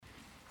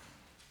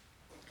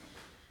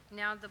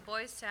Now the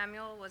boy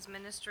Samuel was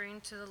ministering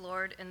to the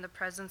Lord in the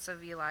presence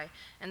of Eli,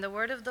 and the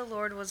word of the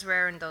Lord was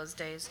rare in those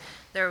days.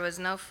 There was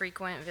no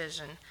frequent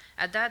vision.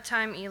 At that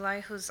time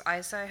Eli, whose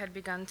eyesight had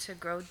begun to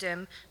grow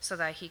dim so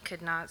that he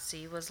could not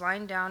see, was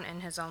lying down in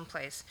his own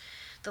place.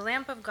 The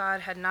lamp of God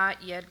had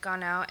not yet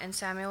gone out, and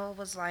Samuel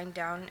was lying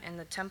down in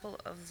the temple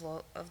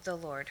of the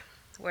Lord,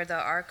 where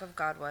the ark of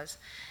God was.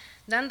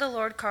 Then the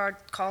Lord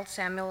called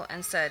Samuel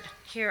and said,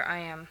 "Here I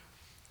am,"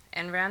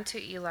 and ran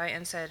to Eli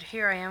and said,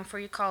 "Here I am, for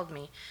you called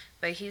me."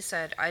 But he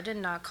said, "I did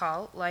not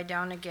call, lie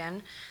down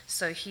again."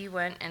 So he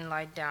went and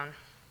lied down.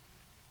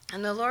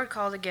 And the Lord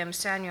called again,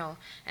 "Samuel."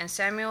 And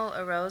Samuel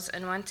arose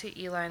and went to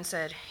Eli and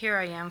said, "Here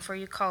I am, for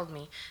you called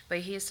me."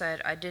 But he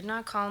said, "I did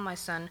not call, my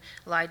son,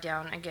 lie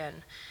down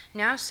again."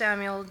 Now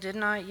Samuel did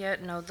not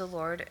yet know the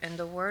Lord, and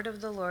the word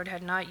of the Lord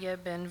had not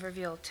yet been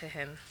revealed to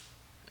him.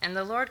 And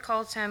the Lord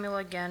called Samuel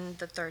again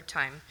the third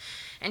time.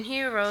 And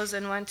he arose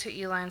and went to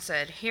Eli and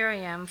said, "Here I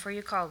am, for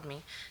you called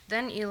me."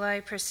 Then Eli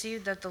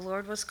perceived that the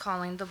Lord was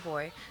calling the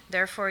boy.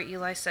 Therefore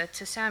Eli said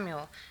to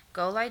Samuel,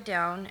 "Go lie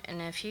down,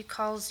 and if he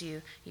calls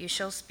you, you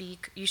shall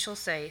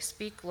say,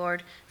 'Speak,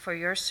 Lord, for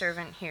your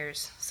servant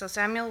hears.'" So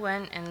Samuel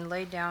went and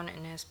lay down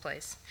in his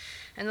place.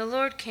 And the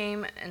Lord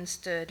came and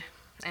stood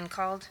and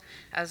called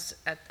as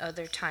at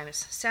other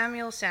times,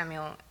 "Samuel,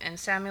 Samuel." And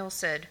Samuel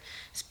said,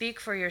 "Speak,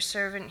 for your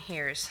servant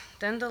hears."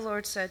 Then the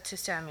Lord said to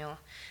Samuel,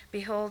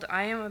 "Behold,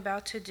 I am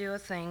about to do a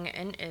thing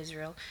in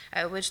Israel,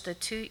 at which the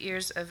 2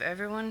 ears of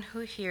everyone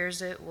who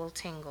hears it will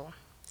tingle.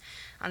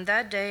 On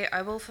that day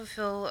I will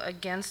fulfill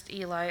against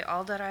Eli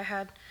all that I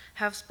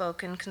have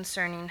spoken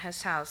concerning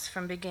his house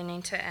from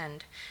beginning to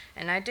end.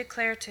 And I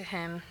declare to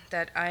him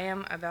that I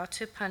am about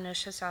to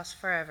punish his house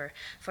forever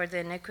for the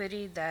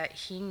iniquity that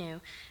he knew,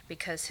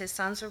 because his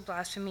sons were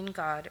blaspheming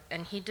God,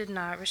 and he did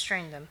not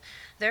restrain them.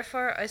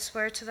 Therefore I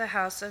swear to the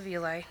house of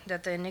Eli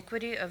that the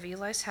iniquity of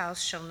Eli's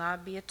house shall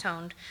not be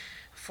atoned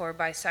for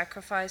by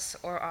sacrifice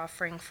or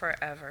offering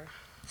forever."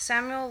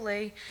 Samuel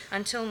lay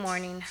until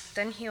morning.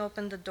 Then he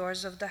opened the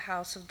doors of the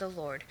house of the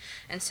Lord.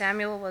 And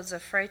Samuel was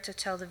afraid to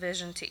tell the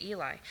vision to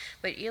Eli.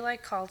 But Eli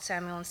called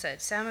Samuel and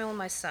said, "Samuel,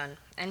 my son."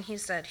 And he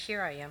said,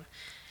 "Here I am."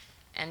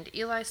 And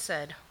Eli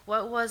said,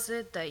 "What was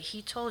it that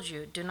he told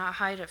you? Do not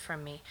hide it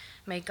from me.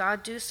 May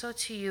God do so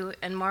to you,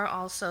 and more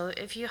also,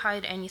 if you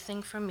hide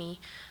anything from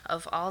me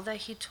of all that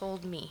he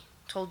told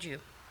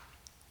you."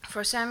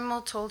 For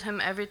Samuel told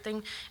him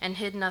everything and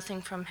hid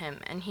nothing from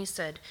him. And he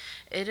said,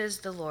 "It is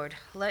the Lord.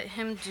 Let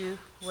him do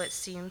what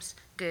seems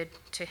good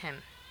to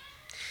him."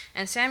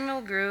 And Samuel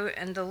grew,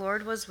 and the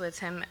Lord was with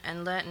him,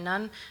 and let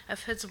none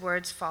of his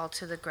words fall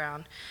to the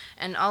ground.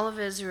 And all of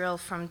Israel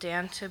from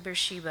Dan to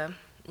Beersheba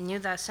knew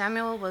that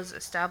Samuel was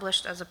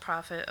established as a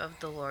prophet of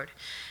the Lord.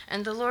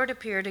 And the Lord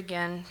appeared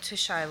again to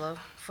Shiloh,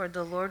 for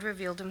the Lord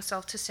revealed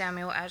himself to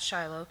Samuel at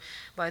Shiloh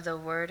by the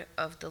word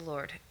of the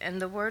Lord.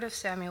 And the word of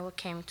Samuel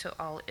came to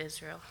all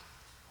Israel.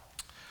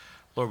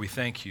 Lord, we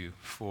thank you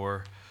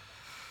for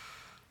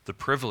the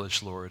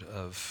privilege, Lord,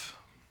 of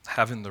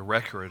having the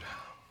record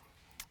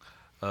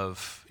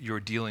of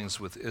your dealings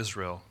with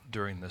Israel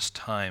during this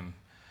time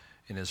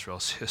in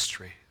Israel's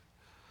history.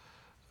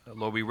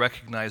 Lord, we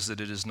recognize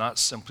that it is not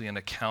simply an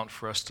account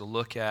for us to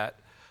look at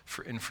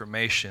for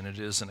information. It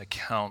is an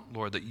account,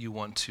 Lord, that you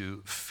want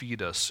to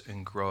feed us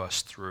and grow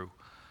us through.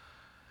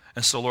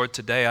 And so, Lord,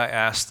 today I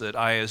ask that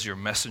I, as your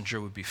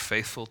messenger, would be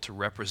faithful to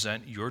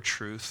represent your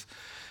truth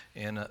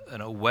in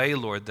a way,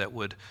 Lord, that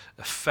would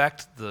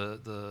affect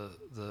that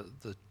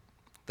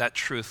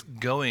truth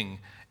going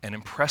and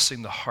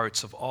impressing the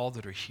hearts of all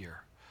that are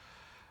here.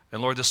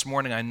 And Lord, this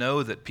morning I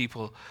know that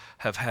people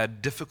have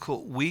had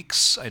difficult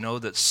weeks. I know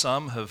that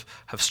some have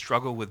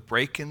struggled with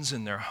break-ins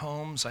in their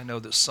homes. I know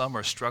that some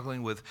are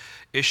struggling with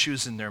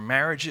issues in their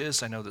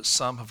marriages. I know that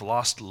some have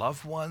lost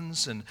loved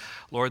ones. And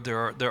Lord,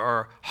 there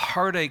are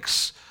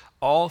heartaches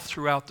all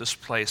throughout this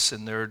place,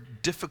 and there are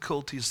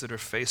difficulties that are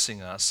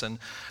facing us. And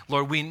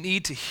Lord, we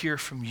need to hear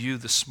from you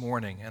this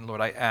morning. And Lord,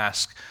 I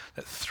ask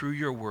that through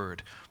your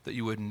word that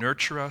you would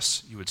nurture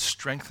us, you would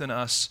strengthen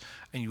us,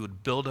 and you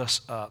would build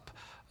us up.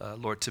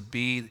 Lord, to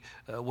be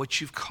what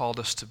you've called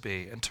us to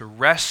be, and to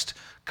rest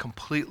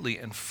completely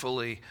and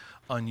fully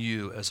on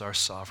you as our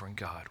sovereign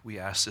God. We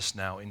ask this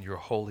now in your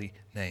holy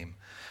name.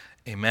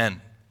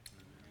 Amen.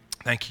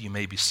 Thank you. You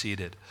may be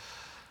seated.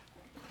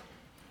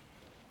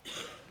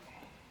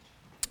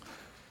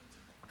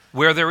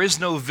 Where there is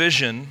no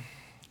vision,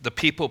 the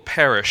people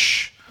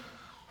perish,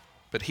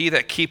 but he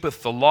that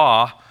keepeth the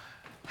law,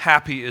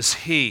 happy is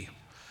he.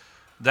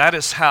 That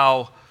is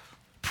how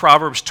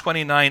Proverbs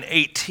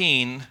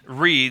 29:18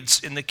 reads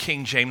in the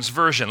King James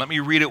Version. Let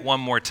me read it one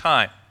more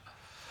time.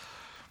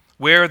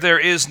 Where there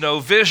is no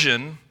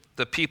vision,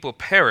 the people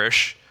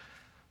perish,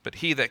 but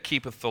he that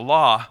keepeth the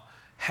law,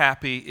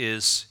 happy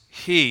is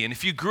he. And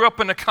if you grew up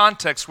in a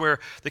context where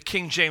the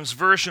King James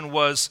Version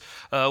was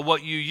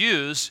what you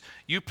use,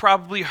 you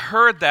probably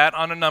heard that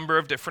on a number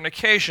of different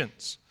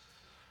occasions.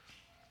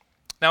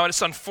 Now,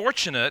 it's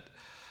unfortunate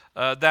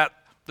that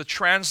the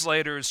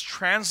translators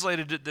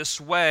translated it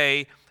this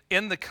way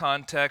in the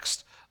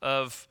context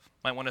of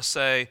Might want to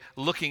say,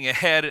 looking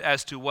ahead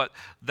as to what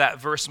that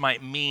verse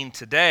might mean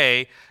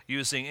today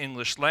using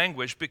English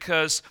language,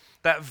 because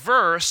that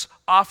verse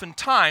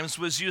oftentimes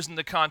was used in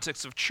the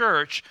context of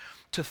church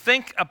to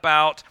think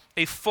about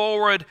a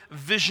forward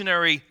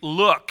visionary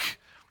look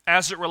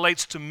as it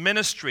relates to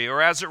ministry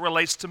or as it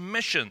relates to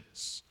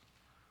missions.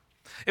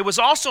 It was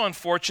also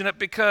unfortunate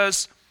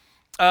because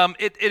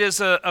it is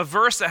a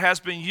verse that has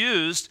been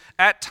used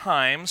at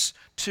times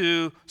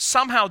to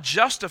somehow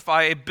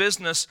justify a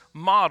business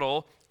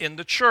model in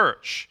the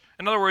church.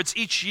 In other words,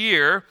 each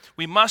year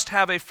we must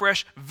have a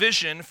fresh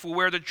vision for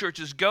where the church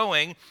is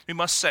going. We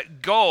must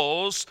set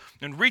goals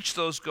and reach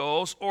those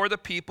goals, or the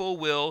people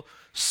will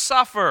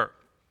suffer.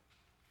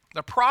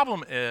 The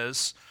problem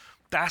is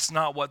that's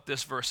not what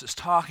this verse is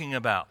talking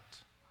about.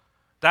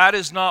 That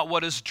is not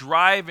what is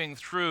driving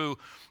through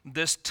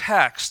this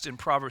text in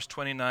Proverbs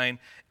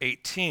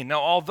 29:18.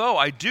 Now, although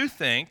I do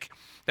think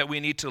that we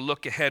need to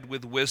look ahead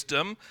with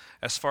wisdom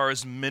as far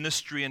as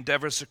ministry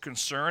endeavors are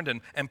concerned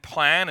and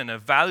plan and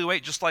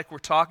evaluate, just like we're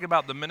talking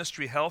about the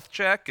ministry health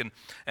check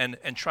and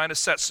trying to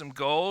set some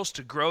goals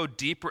to grow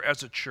deeper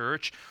as a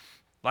church.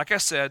 Like I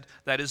said,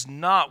 that is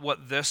not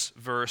what this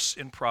verse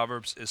in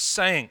Proverbs is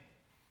saying.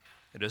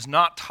 It is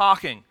not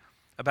talking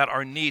about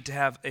our need to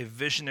have a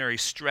visionary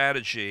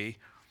strategy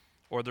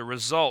or the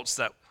results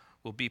that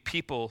will be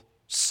people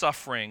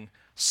suffering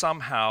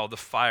somehow the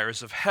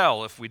fires of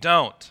hell if we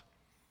don't.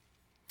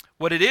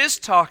 What it is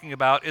talking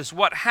about is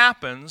what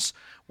happens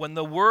when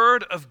the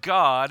Word of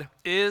God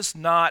is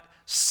not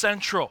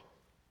central.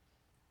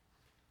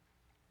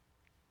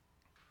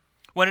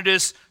 When it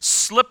is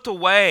slipped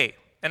away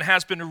and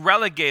has been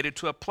relegated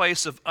to a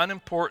place of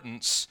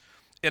unimportance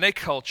in a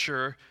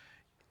culture,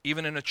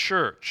 even in a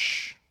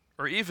church,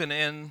 or even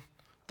in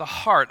the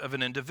heart of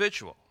an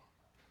individual.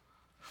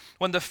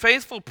 When the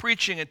faithful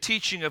preaching and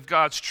teaching of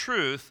God's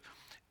truth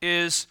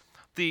is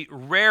the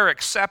rare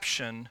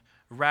exception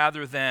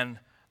rather than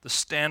the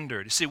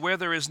standard. You see, where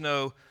there is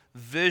no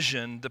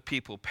vision, the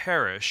people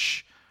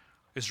perish,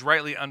 is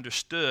rightly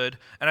understood,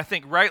 and I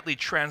think rightly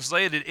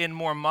translated in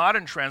more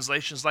modern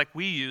translations like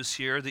we use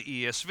here, the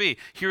ESV.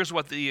 Here's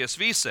what the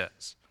ESV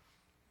says.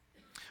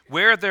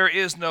 Where there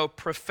is no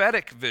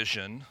prophetic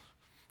vision,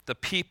 the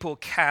people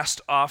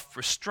cast off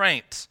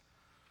restraint.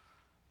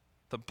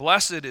 But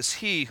blessed is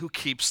he who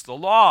keeps the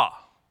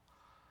law.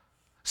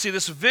 See,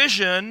 this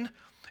vision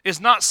is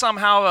not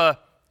somehow a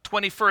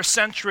 21st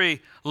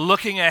century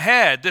looking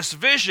ahead. This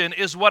vision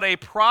is what a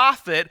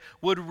prophet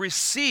would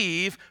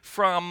receive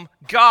from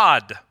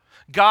God.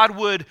 God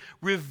would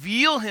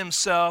reveal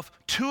himself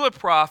to a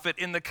prophet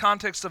in the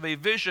context of a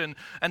vision,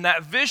 and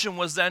that vision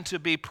was then to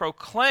be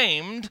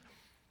proclaimed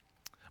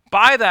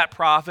by that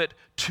prophet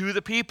to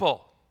the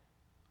people.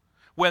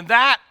 When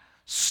that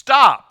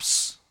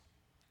stops,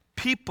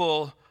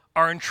 people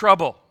are in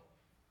trouble.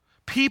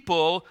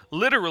 People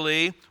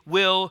literally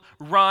will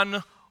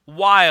run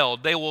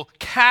wild. They will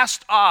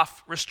cast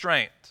off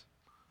restraint.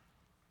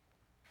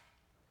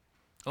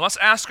 And let's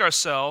ask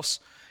ourselves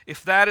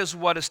if that is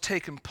what has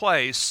taken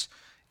place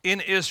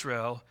in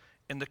Israel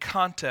in the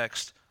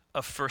context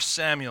of 1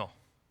 Samuel.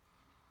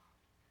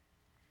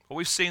 What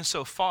we've seen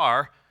so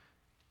far,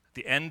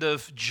 the end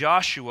of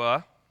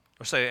Joshua,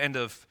 or say end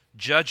of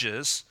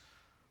Judges,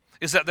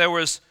 is that there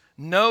was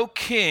no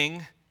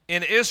king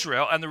in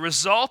Israel, and the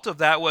result of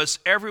that was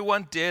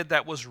everyone did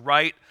that was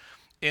right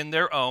in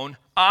their own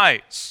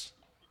eyes.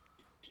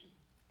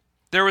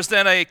 There was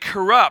then a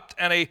corrupt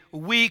and a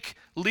weak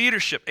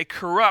leadership, a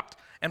corrupt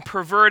and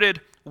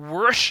perverted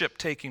worship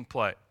taking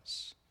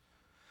place.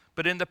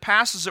 But in the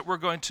passage that we're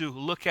going to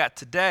look at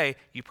today,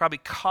 you probably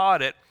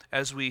caught it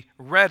as we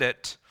read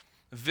it,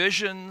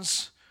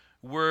 visions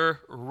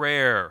were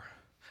rare.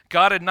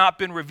 God had not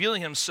been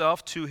revealing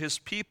himself to his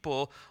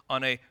people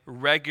on a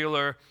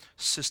regular,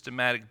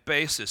 systematic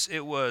basis.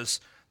 It was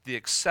the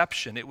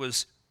exception. It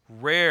was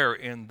rare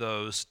in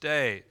those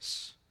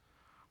days.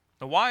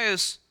 Now, why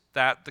is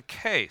that the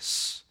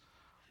case?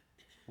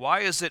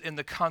 Why is it in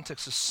the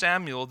context of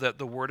Samuel that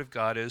the Word of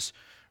God is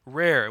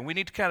rare? And we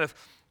need to kind of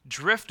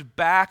drift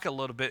back a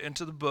little bit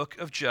into the book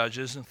of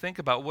Judges and think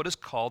about what is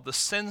called the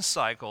sin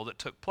cycle that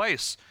took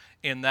place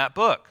in that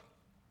book,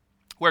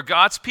 where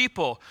God's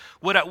people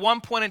would at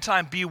one point in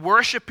time be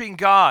worshiping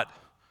God.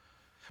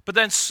 But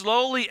then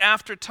slowly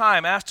after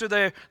time, after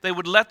they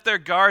would let their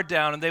guard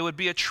down and they would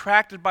be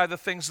attracted by the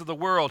things of the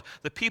world,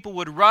 the people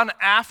would run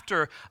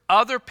after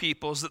other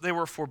peoples that they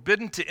were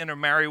forbidden to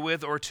intermarry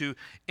with or to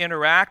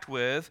interact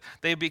with.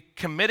 They'd be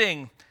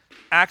committing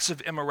acts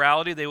of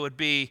immorality. They would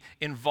be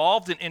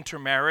involved in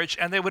intermarriage,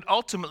 and they would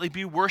ultimately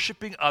be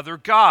worshiping other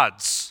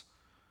gods.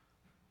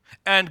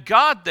 And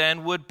God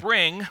then would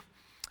bring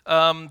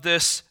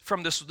this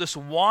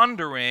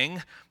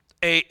wandering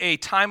a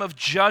time of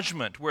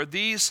judgment where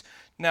these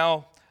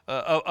now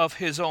of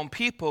his own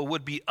people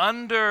would be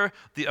under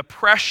the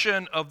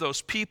oppression of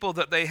those people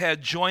that they had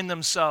joined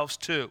themselves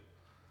to.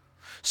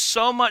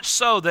 So much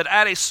so that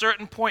at a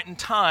certain point in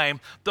time,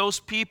 those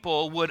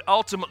people would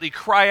ultimately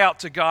cry out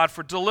to God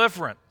for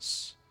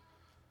deliverance.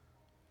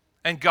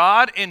 And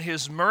God, in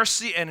his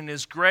mercy and in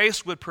his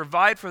grace, would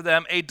provide for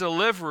them a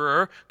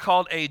deliverer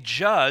called a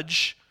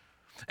judge.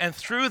 And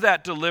through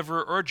that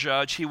deliverer or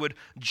judge, he would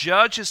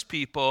judge his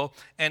people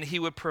and he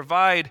would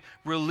provide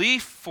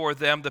relief for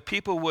them. The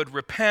people would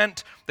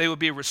repent, they would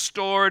be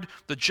restored.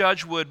 The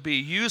judge would be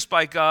used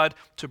by God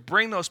to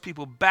bring those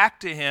people back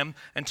to him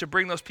and to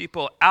bring those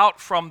people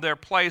out from their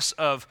place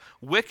of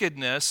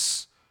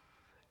wickedness.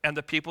 And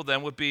the people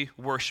then would be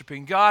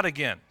worshiping God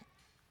again.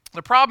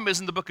 The problem is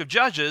in the book of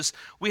Judges,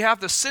 we have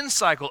the sin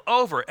cycle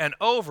over and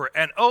over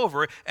and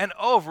over and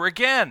over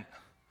again.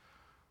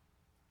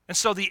 And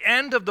so the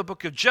end of the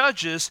book of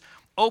Judges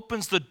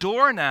opens the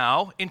door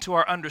now into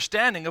our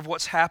understanding of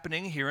what's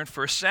happening here in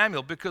 1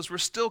 Samuel, because we're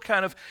still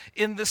kind of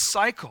in this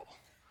cycle.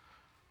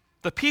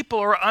 The people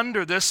are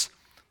under this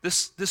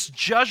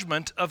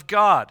judgment of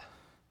God.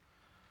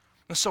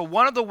 And so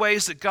one of the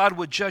ways that God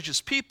would judge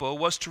his people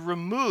was to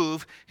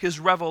remove his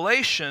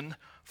revelation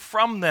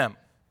from them.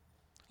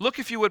 Look,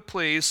 if you would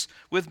please,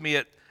 with me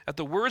at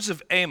the words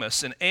of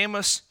Amos in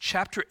Amos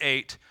chapter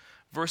 8,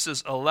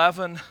 verses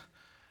 11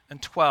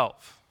 and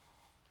 12.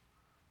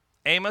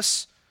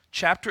 Amos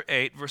chapter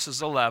 8,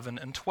 verses 11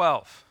 and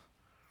 12.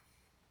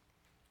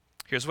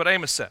 Here's what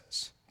Amos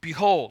says.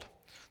 Behold,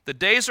 the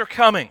days are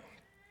coming,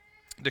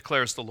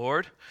 declares the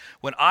Lord,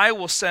 when I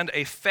will send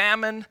a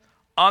famine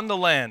on the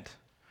land,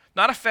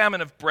 not a famine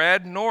of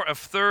bread, nor of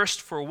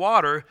thirst for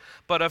water,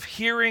 but of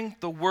hearing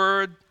the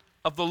word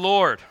of the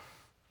Lord.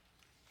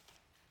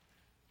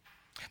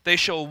 They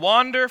shall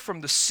wander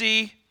from the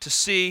sea to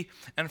sea,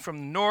 and from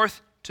the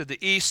north to the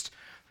east.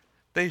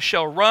 They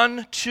shall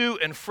run to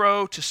and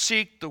fro to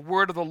seek the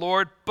word of the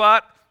Lord,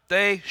 but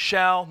they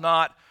shall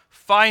not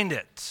find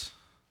it.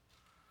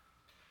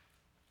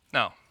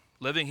 Now,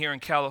 living here in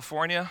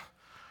California,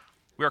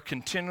 we are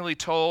continually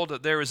told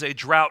that there is a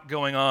drought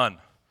going on.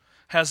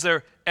 Has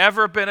there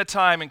ever been a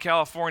time in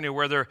California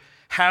where there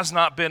has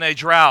not been a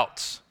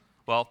drought?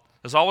 Well,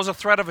 there's always a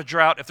threat of a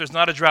drought if there's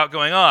not a drought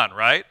going on,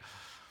 right?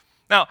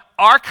 Now,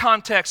 our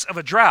context of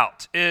a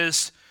drought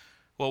is,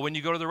 well, when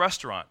you go to the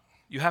restaurant,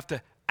 you have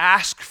to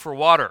ask for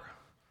water.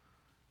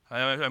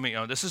 I mean,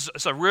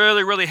 it's a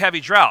really, really heavy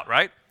drought,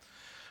 right?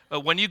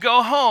 But when you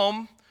go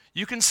home,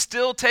 you can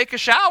still take a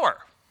shower.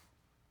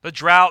 The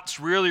drought's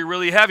really,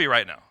 really heavy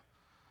right now.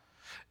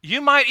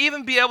 You might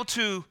even be able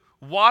to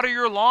water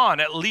your lawn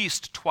at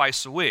least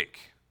twice a week,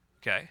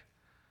 okay?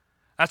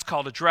 That's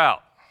called a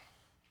drought.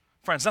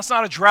 Friends, that's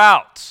not a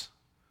drought.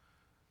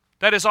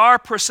 That is our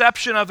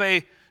perception of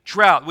a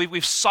drought.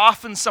 We've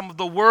softened some of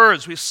the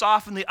words. We've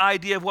softened the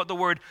idea of what the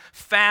word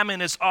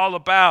famine is all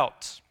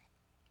about.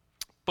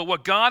 But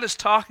what God is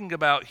talking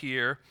about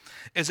here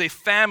is a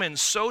famine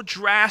so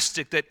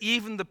drastic that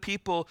even the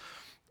people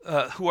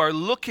who are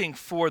looking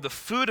for the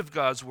food of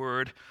God's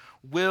word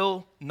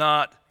will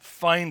not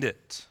find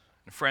it.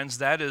 And friends,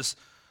 that is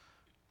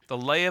the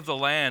lay of the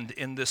land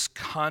in this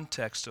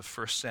context of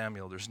 1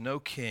 Samuel. There's no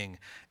king.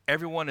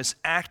 Everyone is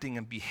acting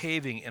and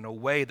behaving in a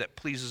way that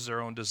pleases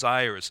their own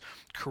desires.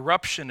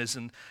 Corruption is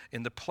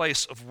in the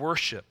place of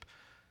worship.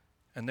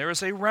 And there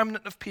is a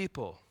remnant of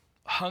people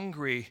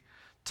hungry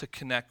to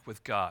connect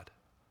with God.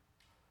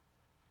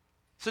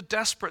 It's a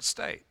desperate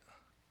state.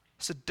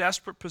 It's a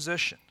desperate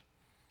position.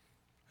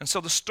 And so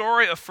the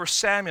story of 1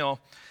 Samuel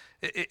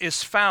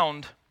is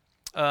found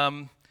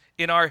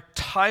in our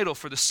title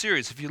for the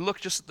series. If you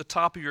look just at the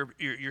top of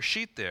your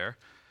sheet there,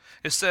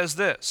 it says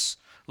this: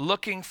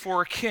 looking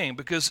for a king,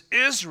 because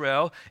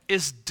Israel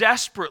is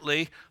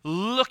desperately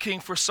looking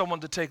for someone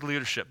to take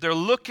leadership. They're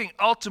looking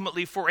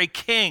ultimately for a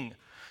king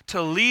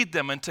to lead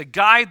them and to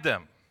guide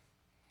them,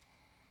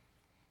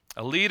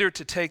 a leader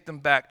to take them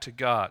back to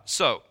God.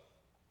 So,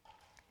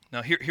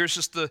 now here's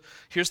the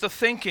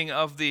thinking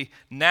of the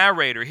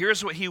narrator.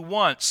 Here's what he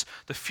wants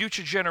the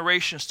future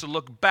generations to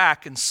look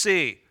back and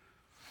see,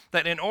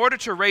 that in order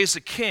to raise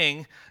a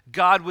king,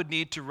 God would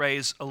need to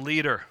raise a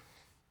leader.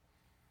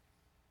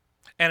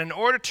 And in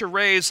order to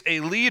raise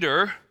a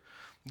leader,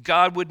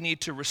 God would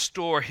need to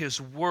restore his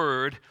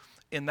word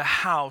in the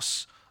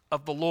house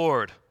of the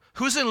Lord.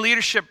 Who's in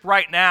leadership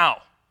right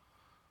now?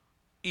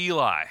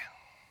 Eli.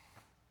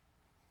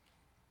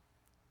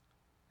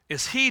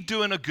 Is he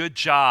doing a good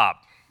job?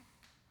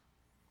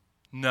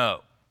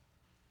 No.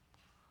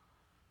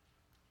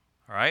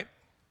 All right?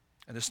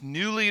 And this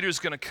new leader is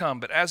going to come,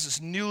 but as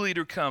this new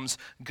leader comes,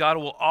 God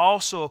will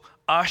also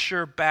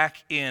usher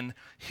back in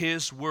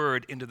his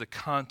word into the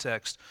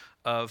context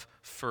of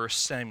 1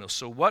 Samuel.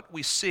 So what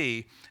we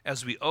see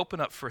as we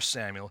open up 1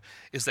 Samuel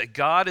is that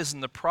God is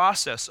in the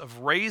process of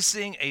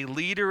raising a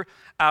leader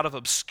out of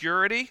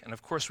obscurity, and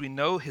of course we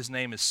know his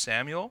name is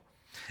Samuel.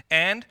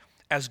 And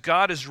as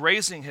God is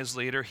raising his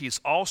leader, he's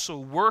also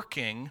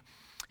working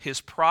his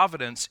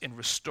providence in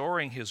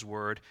restoring his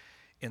word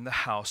in the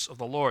house of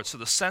the Lord. So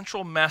the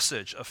central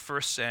message of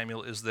 1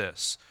 Samuel is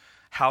this: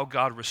 how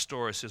God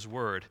restores his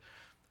word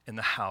in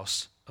the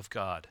house of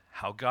God.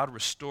 How God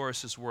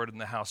restores his word in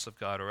the house of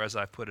God, or as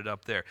I put it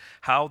up there,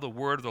 how the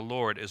word of the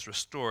Lord is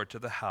restored to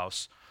the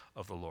house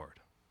of the Lord.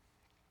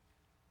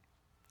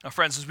 Now,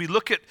 friends, if we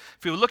look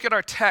at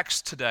our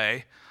text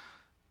today,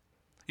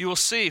 you will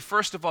see,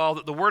 first of all,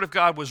 that the Word of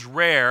God was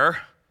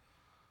rare.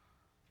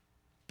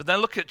 But then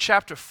look at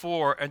chapter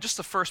 4 and just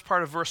the first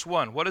part of verse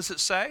 1. What does it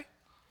say?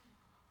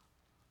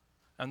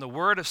 And the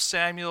word of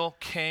Samuel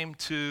came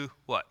to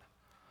what?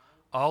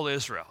 All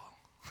Israel.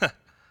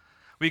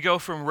 We go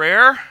from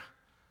rare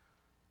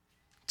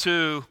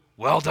to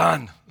well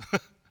done.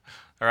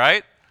 All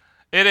right?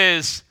 It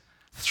is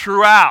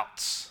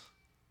throughout.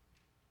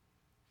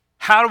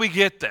 How do we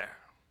get there?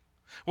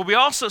 Well, we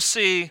also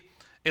see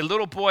a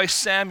little boy,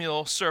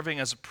 Samuel, serving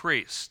as a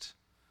priest.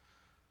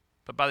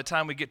 But by the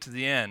time we get to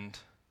the end,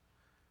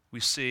 we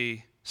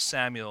see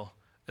Samuel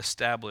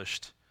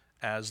established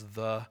as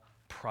the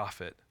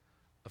prophet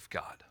of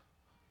God.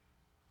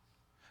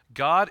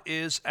 God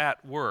is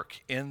at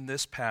work in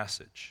this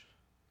passage,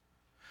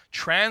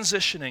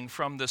 transitioning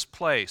from this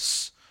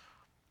place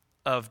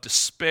of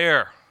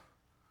despair,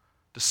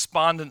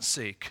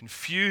 despondency,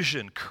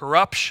 confusion,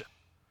 corruption,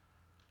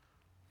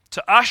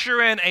 to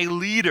usher in a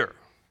leader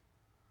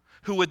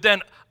who would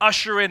then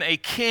usher in a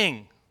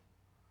king.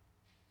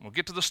 We'll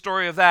get to the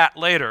story of that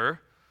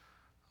later.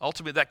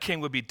 Ultimately, that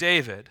king would be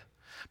David.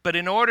 But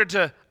in order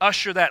to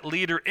usher that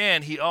leader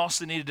in, he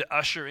also needed to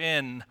usher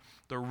in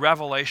the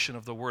revelation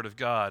of the Word of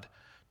God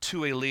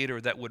to a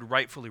leader that would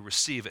rightfully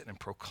receive it and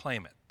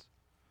proclaim it.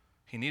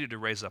 He needed to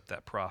raise up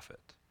that prophet.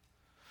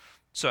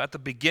 So at the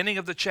beginning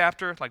of the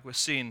chapter, like we've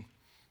seen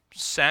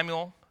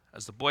Samuel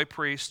as the boy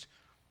priest,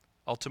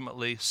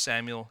 ultimately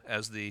Samuel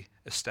as the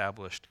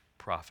established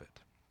prophet.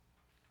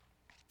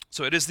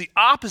 So it is the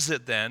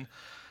opposite then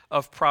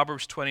of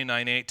Proverbs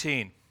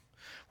 29:18.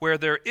 Where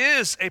there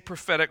is a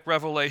prophetic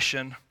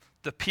revelation,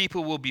 the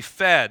people will be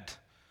fed,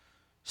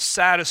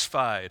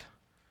 satisfied,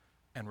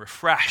 and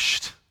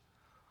refreshed.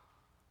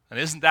 And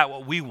isn't that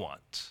what we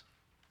want?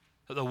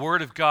 That the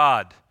Word of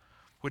God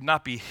would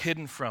not be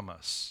hidden from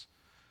us,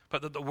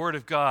 but that the Word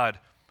of God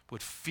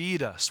would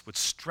feed us, would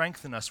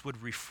strengthen us,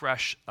 would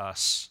refresh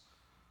us.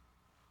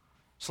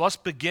 So let's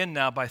begin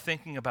now by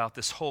thinking about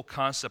this whole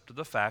concept of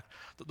the fact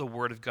that the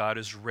Word of God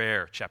is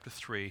rare, chapter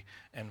 3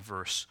 and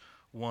verse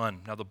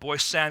 1. Now the boy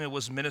Samuel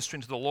was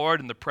ministering to the Lord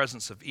in the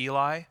presence of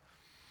Eli,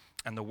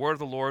 and the word of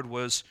the Lord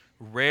was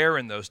rare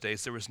in those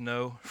days. There was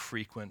no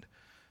frequent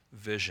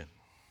vision.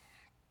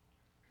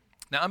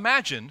 Now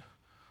imagine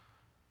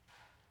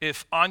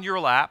if on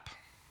your lap,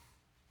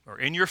 or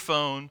in your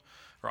phone,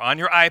 or on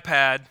your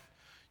iPad,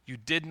 you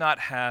did not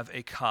have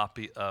a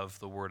copy of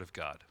the Word of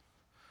God.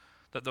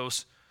 That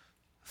those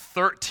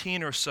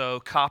 13 or so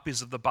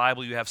copies of the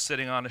Bible you have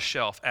sitting on a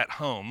shelf at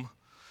home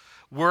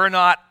were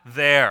not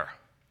there.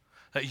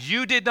 That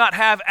you did not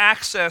have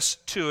access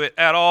to it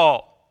at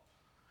all.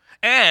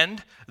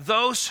 And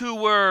those who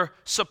were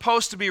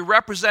supposed to be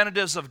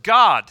representatives of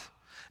God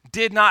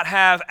did not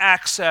have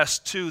access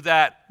to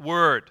that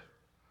word.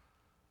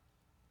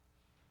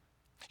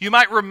 You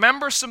might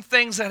remember some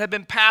things that have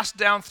been passed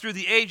down through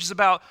the ages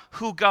about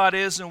who God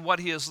is and what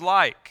He is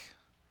like.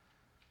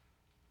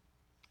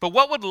 But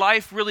what would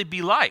life really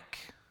be like?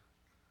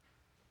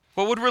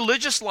 What would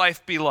religious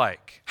life be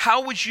like?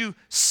 How would you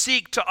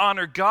seek to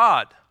honor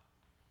God?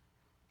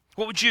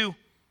 What would you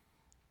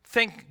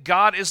think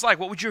God is like?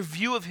 What would your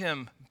view of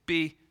Him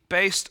be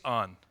based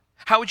on?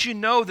 How would you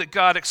know that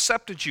God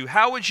accepted you?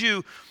 How would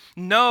you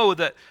know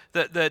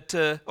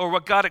or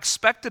what God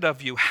expected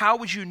of you? How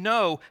would you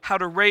know how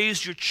to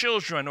raise your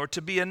children, or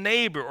to be a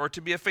neighbor, or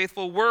to be a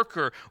faithful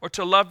worker, or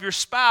to love your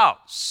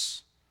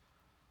spouse?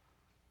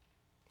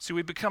 See,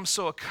 we become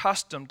so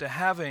accustomed to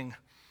having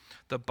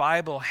the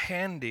Bible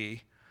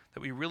handy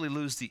that we really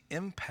lose the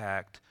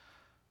impact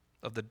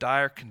of the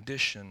dire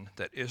condition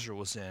that Israel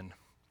was in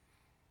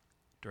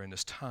during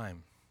this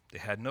time. They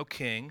had no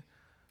king.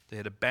 They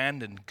had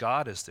abandoned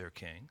God as their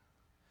king.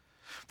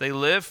 They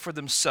lived for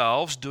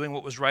themselves, doing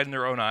what was right in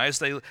their own eyes.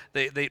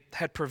 They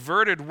had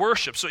perverted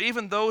worship. So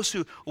even those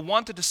who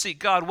wanted to seek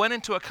God went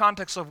into a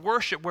context of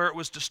worship where it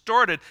was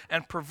distorted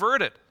and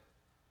perverted.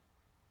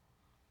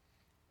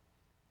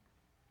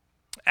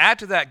 Add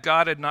to that,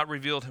 God had not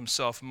revealed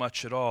Himself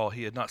much at all.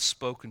 He had not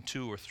spoken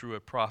to or through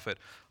a prophet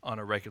on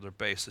a regular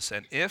basis.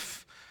 And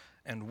if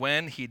and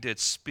when He did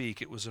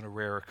speak, it was in a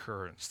rare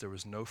occurrence. There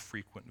was no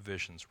frequent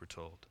visions, we're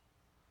told.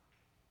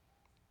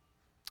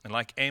 And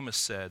like Amos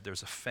said,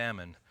 there's a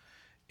famine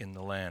in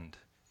the land.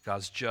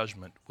 God's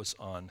judgment was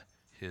on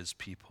His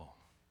people.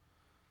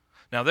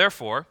 Now,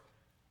 therefore,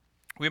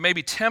 we may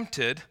be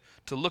tempted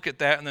to look at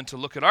that and then to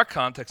look at our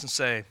context and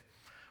say,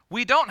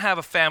 we don't have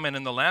a famine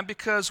in the land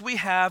because we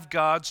have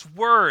God's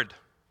Word.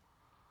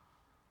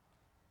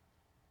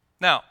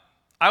 Now,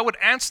 I would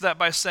answer that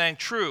by saying,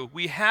 true,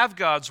 we have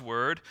God's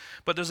Word,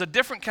 but there's a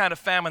different kind of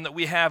famine that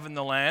we have in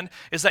the land,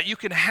 is that you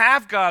can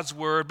have God's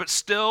Word but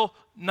still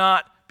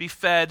not be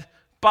fed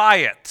by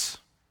it.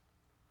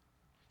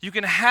 You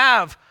can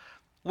have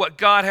what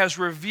God has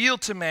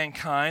revealed to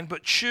mankind,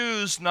 but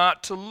choose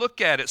not to look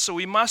at it. So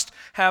we must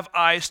have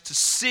eyes to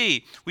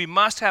see. We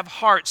must have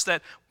hearts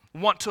that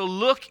want to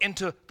look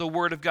into the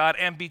Word of God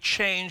and be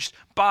changed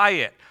by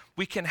it.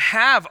 We can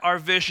have our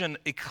vision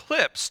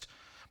eclipsed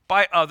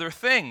by other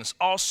things,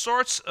 all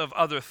sorts of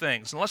other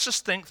things. And let's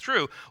just think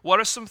through, what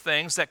are some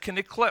things that can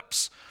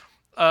eclipse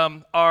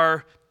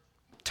our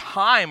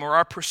time or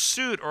our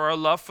pursuit or our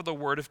love for the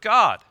Word of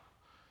God?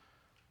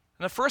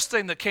 And the first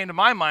thing that came to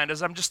my mind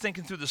as I'm just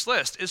thinking through this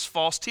list is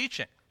false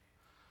teaching.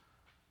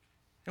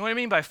 And what do I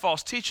mean by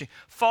false teaching?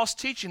 False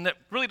teaching that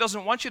really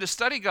doesn't want you to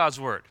study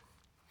God's Word.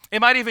 It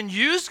might even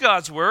use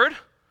God's Word,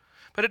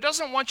 but it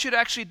doesn't want you to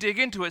actually dig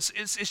into it.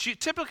 It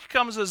typically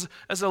comes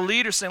as a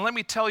leader saying, let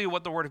me tell you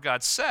what the Word of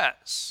God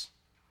says.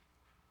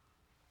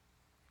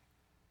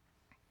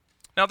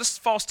 Now, this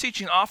false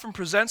teaching often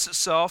presents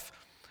itself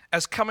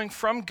as coming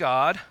from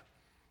God,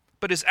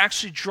 but is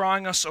actually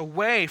drawing us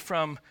away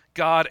from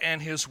God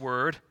and His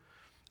Word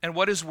and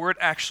what His Word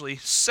actually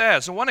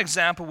says. And one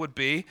example would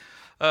be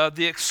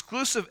the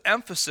exclusive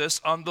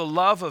emphasis on the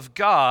love of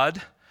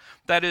God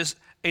that is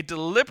a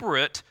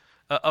deliberate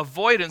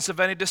avoidance of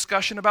any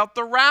discussion about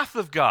the wrath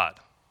of God.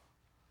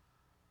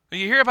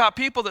 You hear about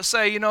people that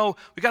say, we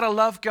got to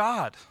love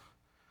God.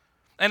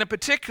 And in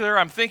particular,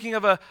 I'm thinking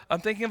of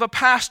a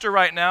pastor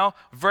right now,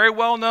 very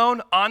well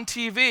known on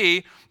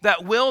TV,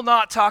 that will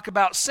not talk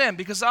about sin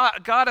because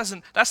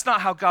that's not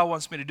how God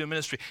wants me to do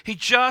ministry. He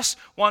just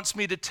wants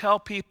me to tell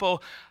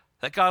people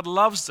that God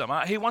loves them.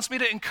 He wants me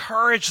to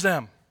encourage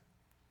them.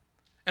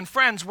 And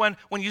friends, when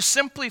you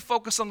simply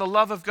focus on the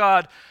love of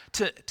God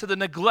to the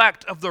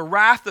neglect of the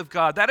wrath of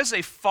God, that is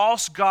a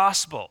false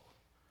gospel.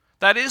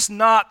 That is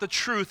not the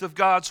truth of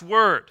God's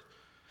Word.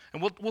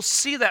 And we'll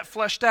see that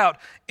fleshed out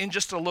in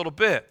just a little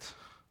bit.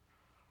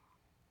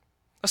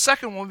 A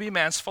second one would be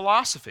man's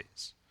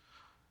philosophies.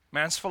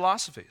 Man's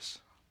philosophies.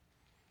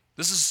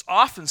 This is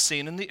often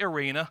seen in the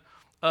arena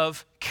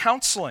of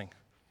counseling,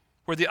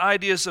 where the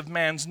ideas of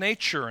man's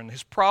nature and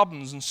his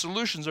problems and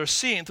solutions are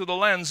seen through the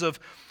lens of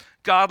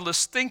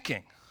godless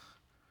thinking.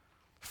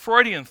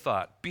 Freudian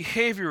thought,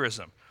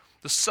 behaviorism,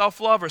 the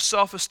self-love or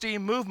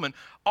self-esteem movement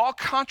all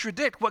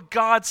contradict what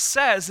God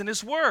says in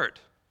His Word.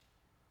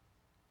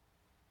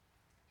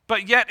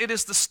 But yet it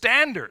is the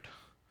standard.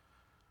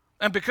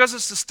 And because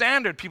it's the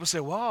standard, people say,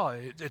 well,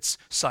 it's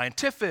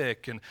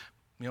scientific, and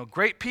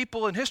great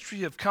people in history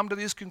have come to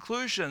these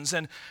conclusions.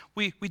 And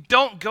we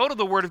don't go to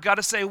the Word of God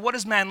to say, what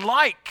is man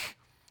like?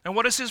 And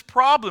what is his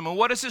problem? And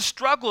what is his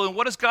struggle? And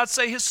what does God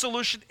say his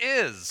solution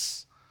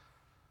is?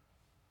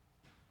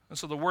 And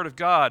so the Word of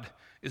God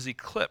is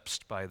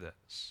eclipsed by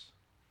this.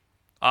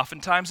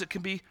 Oftentimes it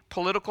can be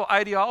political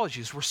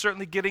ideologies. We're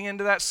certainly getting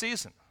into that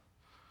season,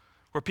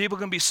 where people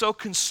can be so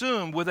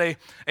consumed with a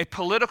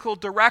political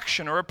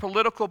direction or a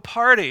political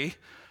party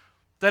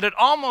that it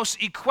almost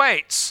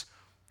equates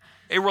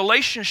a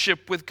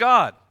relationship with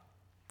God.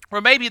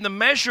 Or maybe the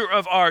measure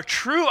of our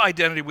true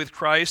identity with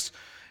Christ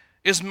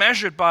is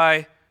measured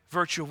by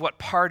virtue of what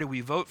party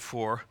we vote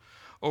for,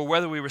 or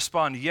whether we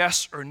respond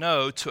yes or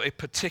no to a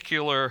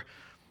particular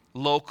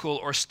local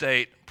or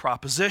state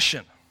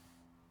proposition.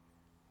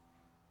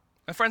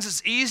 And friends,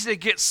 it's easy to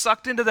get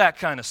sucked into that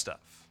kind of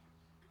stuff.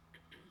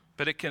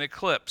 But it can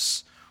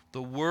eclipse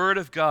the Word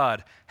of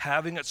God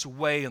having its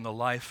way in the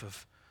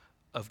life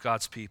of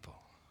God's people.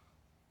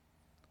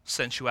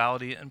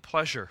 Sensuality and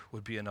pleasure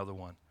would be another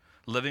one.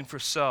 Living for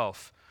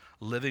self,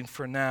 living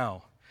for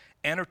now.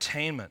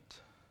 Entertainment.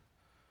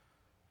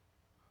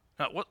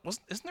 Now,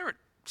 isn't there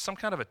some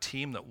kind of a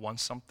team that won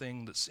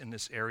something that's in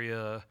this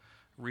area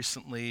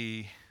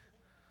recently?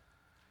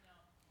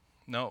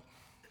 No.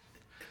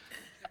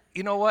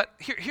 You know what?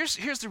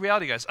 Here's the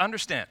reality, guys.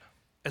 Understand,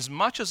 as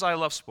much as I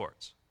love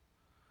sports,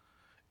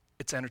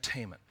 it's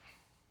entertainment.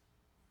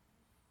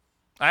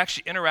 I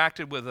actually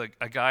interacted with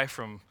a guy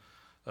from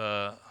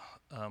where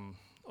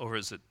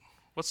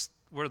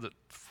are the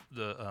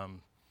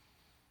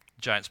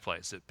Giants play?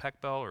 Is it Peck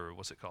Bell or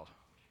what's it called?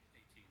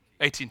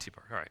 AT&T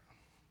Park. All right.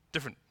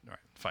 Different. All right.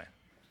 Fine.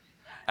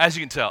 As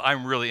you can tell,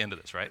 I'm really into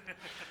this, right?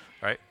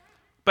 Right.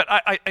 But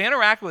I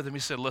interacted with him. He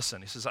said,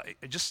 "Listen," he says,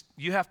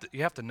 you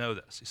have to know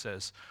this." He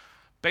says,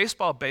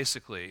 "Baseball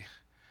basically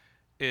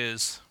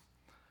is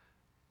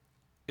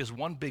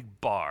one big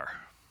bar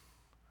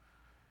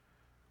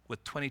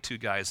with 22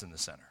 guys in the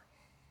center.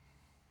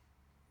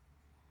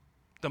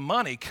 The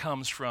money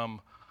comes from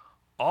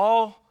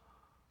all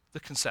the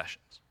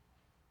concessions.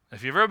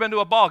 If you've ever been to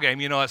a ball game,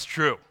 you know that's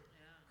true,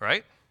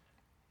 right?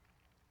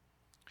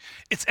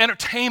 It's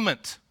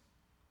entertainment.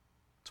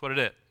 That's what it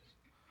is.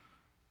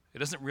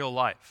 It isn't real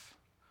life.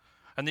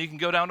 And then you can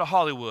go down to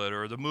Hollywood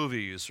or the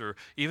movies or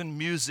even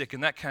music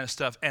and that kind of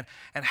stuff, and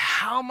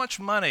how much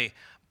money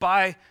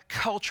by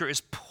culture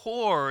is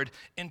poured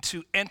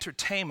into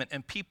entertainment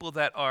and people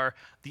that are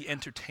the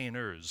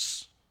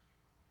entertainers.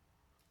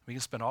 We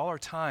can spend all our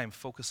time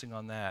focusing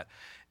on that,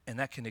 and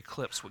that can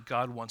eclipse what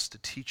God wants to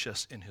teach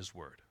us in His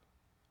Word.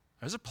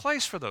 There's a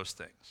place for those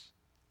things.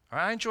 All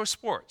right, I enjoy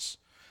sports.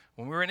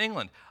 When we were in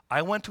England,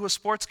 I went to a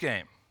sports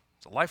game.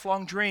 It's a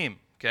lifelong dream,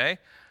 okay?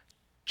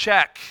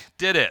 Check,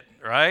 did it,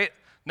 right?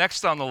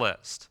 Next on the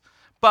list.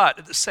 But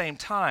at the same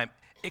time,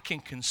 it can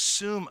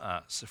consume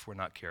us if we're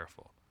not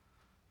careful.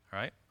 All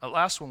right? The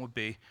last one would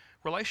be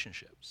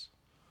relationships.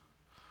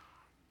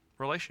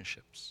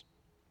 Relationships.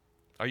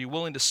 Are you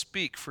willing to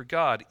speak for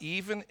God,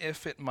 even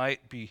if it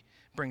might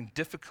bring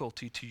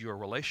difficulty to your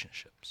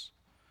relationships?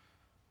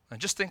 And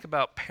just think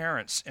about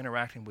parents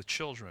interacting with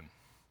children.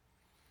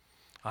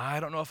 I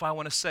don't know if I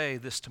want to say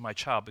this to my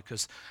child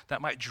because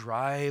that might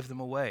drive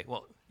them away.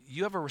 Well,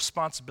 you have a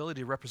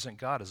responsibility to represent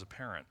God as a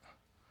parent,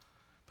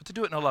 but to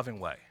do it in a loving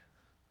way.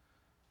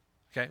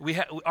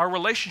 Okay, our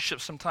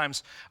relationships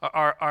sometimes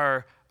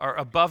are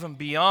above and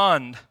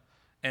beyond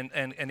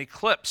and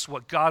eclipse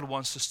what God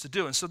wants us to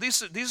do. And so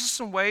these are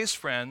some ways,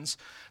 friends,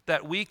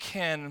 that we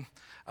can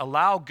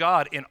allow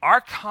God in our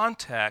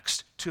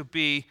context to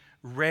be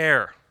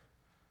rare.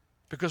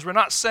 Because we're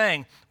not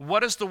saying,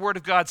 what does the Word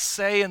of God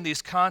say in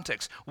these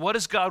contexts? What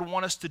does God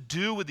want us to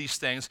do with these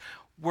things?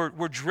 We're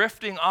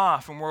drifting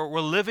off and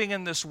we're living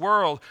in this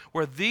world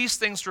where these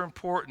things are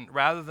important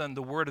rather than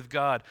the Word of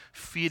God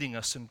feeding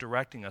us and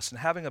directing us and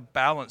having a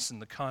balance in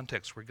the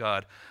context where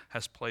God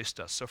has placed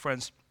us. So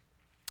friends,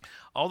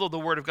 although the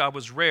Word of God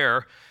was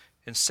rare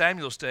in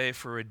Samuel's day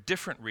for a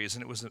different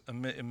reason, it was a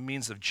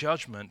means of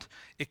judgment,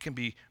 it can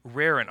be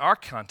rare in our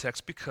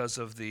context because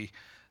of the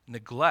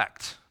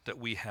neglect that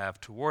we have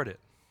toward it.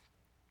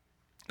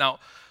 Now,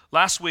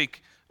 last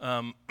week,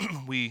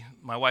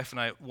 my wife and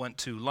I went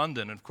to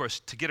London, and of course,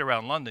 to get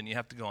around London, you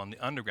have to go on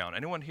the Underground.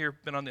 Anyone here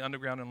been on the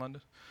Underground in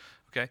London?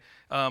 Okay.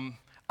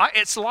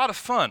 It's a lot of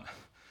fun,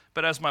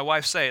 but as my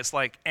wife say, it's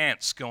like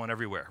ants going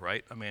everywhere,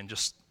 right? I mean,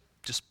 just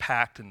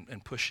packed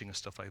and pushing and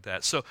stuff like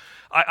that. So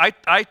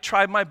I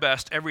tried my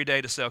best every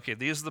day to say, okay,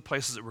 these are the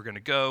places that we're going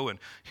to go, and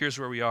here's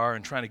where we are,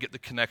 and trying to get the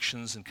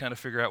connections and kind of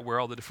figure out where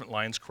all the different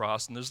lines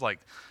cross. And there's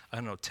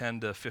 10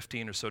 to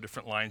 15 or so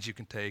different lines you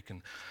can take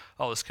and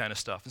all this kind of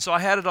stuff. And so I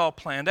had it all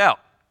planned out.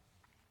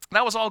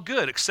 That was all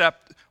good,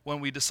 except when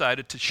we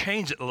decided to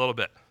change it a little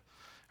bit.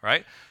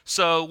 Right?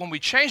 So when we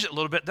changed it a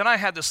little bit, then I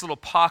had this little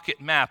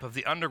pocket map of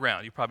the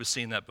Underground. You've probably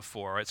seen that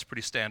before, right? It's a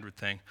pretty standard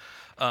thing.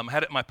 I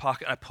had it in my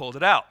pocket, and I pulled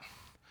it out.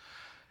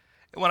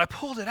 And when I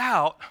pulled it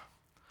out,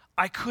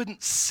 I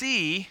could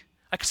see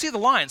the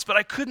lines, but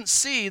I couldn't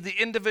see the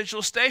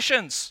individual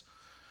stations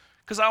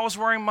because I was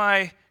wearing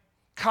my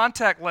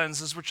contact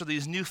lenses, which are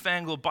these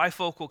newfangled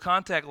bifocal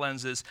contact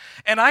lenses,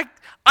 and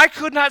I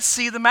could not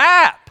see the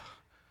map.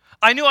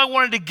 I knew I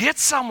wanted to get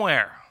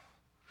somewhere,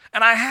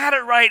 and I had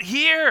it right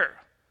here.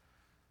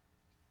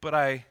 But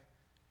I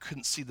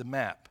couldn't see the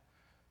map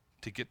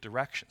to get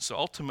direction. So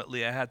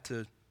ultimately, I had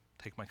to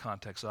take my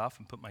contacts off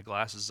and put my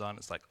glasses on.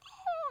 It's like,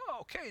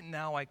 oh, okay,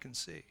 now I can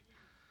see.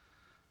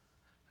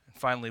 And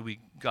finally, we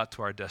got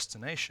to our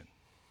destination,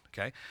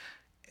 okay?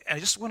 And I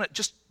just want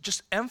to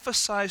just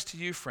emphasize to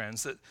you,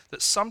 friends, that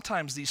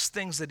sometimes these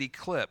things that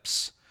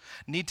eclipse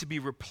need to be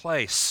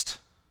replaced.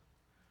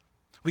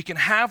 We can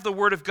have the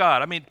Word of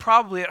God. I mean,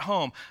 probably at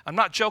home, I'm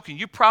not joking,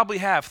 you probably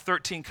have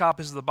 13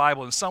 copies of the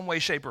Bible in some way,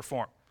 shape, or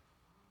form.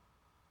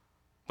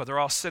 But they're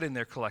all sitting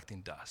there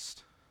collecting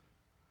dust.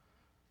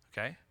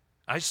 Okay?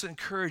 I just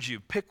encourage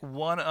you, pick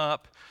one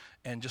up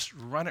and just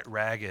run it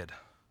ragged.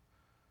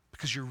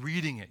 Because you're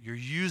reading it, you're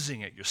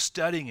using it, you're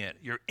studying it,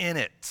 you're in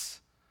it.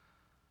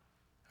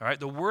 All right?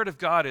 The Word of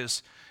God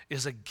is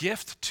a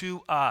gift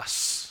to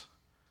us.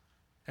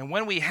 And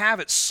when we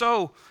have it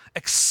so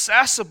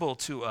accessible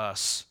to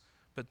us,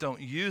 but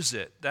don't use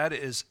it, that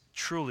is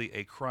truly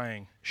a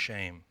crying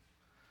shame.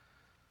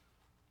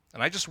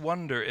 And I just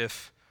wonder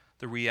if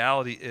the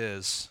reality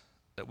is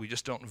that we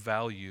just don't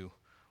value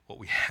what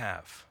we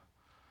have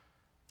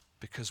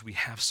because we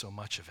have so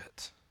much of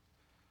it.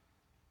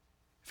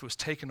 If it was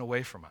taken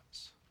away from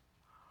us,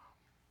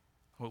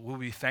 we'll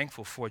be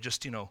thankful for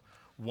just,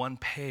 one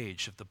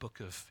page of the book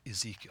of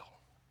Ezekiel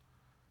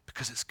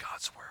because it's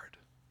God's Word.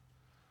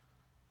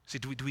 See,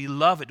 do we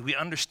love it? Do we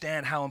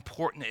understand how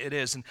important it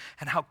is and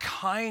how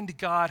kind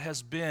God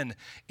has been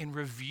in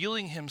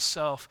revealing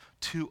Himself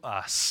to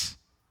us?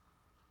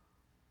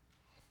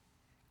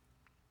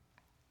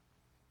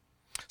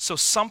 So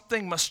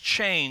something must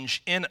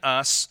change in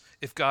us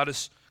if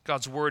God's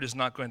Word is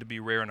not going to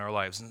be rare in our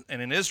lives.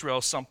 And in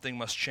Israel, something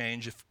must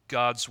change if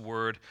God's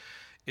Word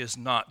is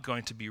not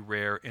going to be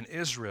rare in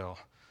Israel.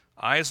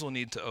 Eyes will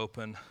need to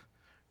open.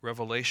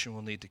 Revelation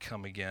will need to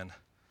come again.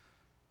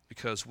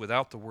 Because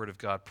without the Word of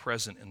God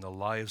present in the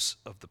lives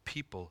of the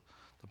people,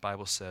 the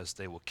Bible says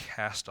they will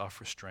cast off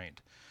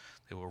restraint.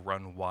 They will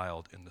run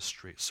wild in the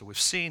streets. So we've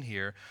seen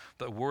here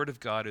the Word of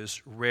God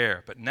is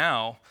rare. But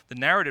now the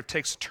narrative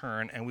takes a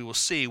turn, and we will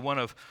see one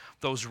of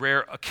those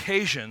rare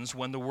occasions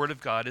when the Word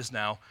of God is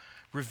now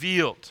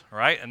revealed. All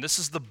right? And this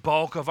is the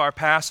bulk of our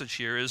passage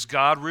here, is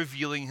God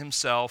revealing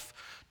Himself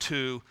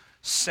to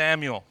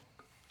Samuel.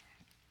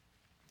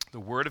 The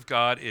Word of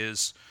God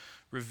is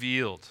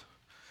revealed.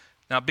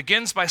 Now, it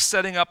begins by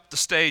setting up the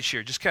stage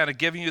here, just kind of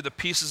giving you the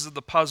pieces of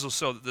the puzzle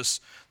so that this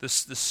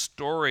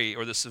story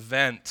or this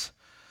event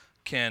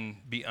can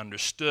be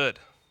understood.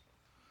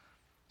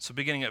 So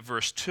beginning at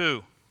verse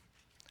 2,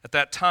 at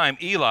that time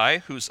Eli,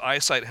 whose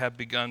eyesight had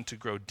begun to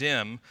grow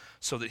dim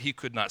so that he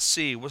could not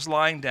see, was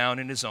lying down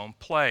in his own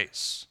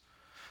place.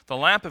 The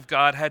lamp of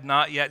God had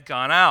not yet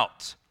gone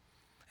out,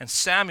 and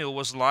Samuel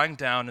was lying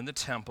down in the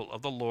temple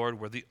of the Lord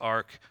where the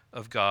ark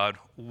of God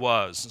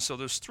was. And so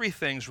there's three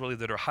things really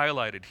that are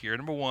highlighted here.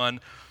 Number one,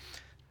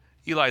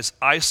 Eli's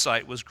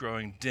eyesight was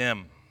growing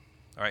dim.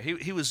 All right,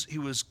 he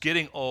was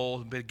getting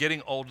old, but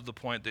getting old to the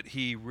point that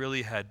he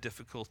really had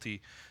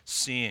difficulty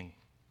seeing.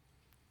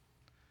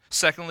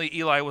 Secondly,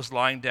 Eli was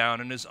lying down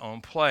in his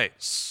own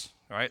place.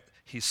 All right,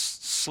 he's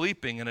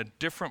sleeping in a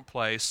different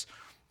place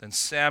than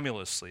Samuel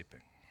is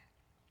sleeping.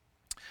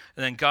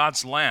 And then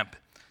God's lamp,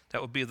 that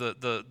would be the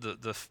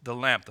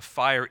lamp, the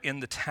fire in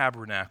the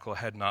tabernacle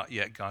had not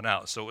yet gone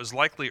out. So it was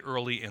likely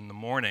early in the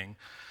morning.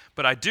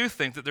 But I do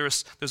think that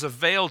there's a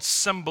veiled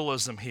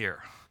symbolism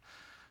here.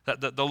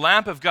 That the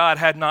lamp of God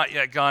had not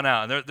yet gone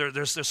out. And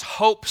there's this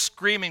hope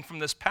screaming from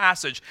this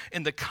passage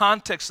in the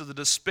context of the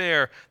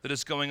despair that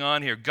is going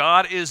on here.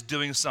 God is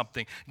doing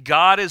something.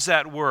 God is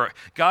at work.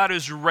 God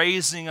is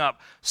raising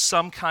up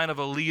some kind of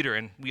a leader.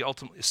 And we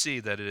ultimately see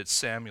that it's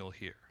Samuel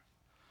here.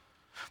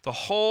 The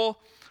whole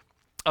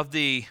of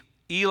the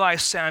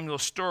Eli-Samuel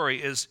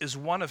story is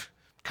one of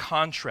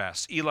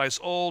contrast. Eli's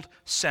old,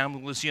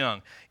 Samuel is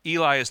young.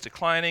 Eli is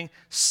declining,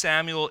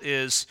 Samuel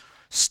is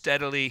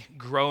steadily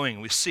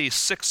growing. We see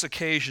 6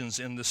 occasions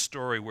in this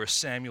story where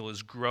Samuel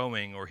is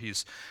growing, or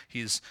he's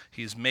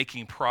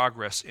making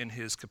progress in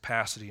his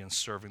capacity in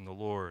serving the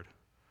Lord.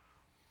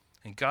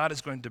 And God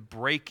is going to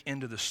break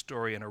into the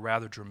story in a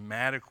rather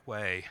dramatic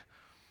way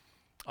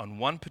on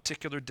one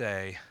particular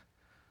day,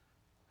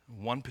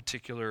 one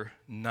particular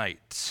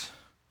night.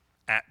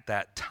 At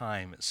that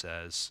time, it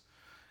says,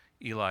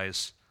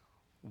 Eli's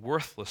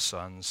worthless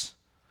sons,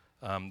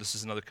 this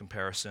is another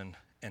comparison,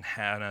 and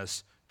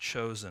Hannah's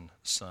chosen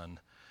son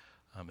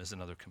is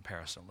another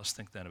comparison. Let's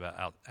think then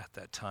about at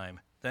that time.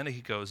 Then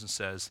he goes and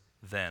says,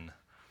 Then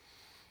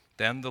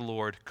the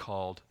Lord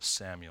called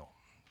Samuel.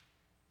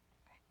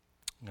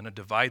 I'm going to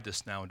divide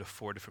this now into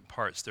 4 different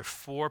parts. There are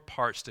 4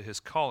 parts to his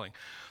calling.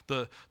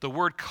 The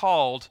word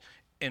called,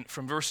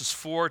 from verses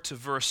 4 to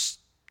verse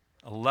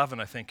 11,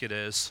 I think it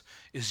is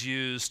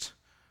used,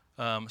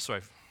 in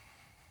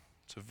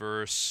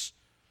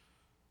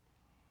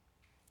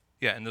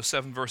those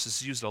 7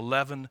 verses, used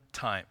 11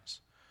 times.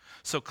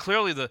 So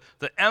clearly the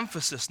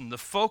emphasis and the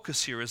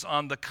focus here is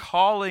on the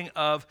calling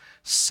of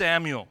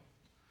Samuel.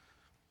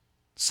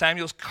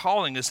 Samuel's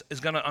calling is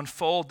going to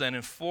unfold then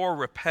in 4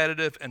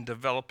 repetitive and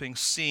developing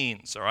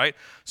scenes, all right?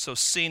 So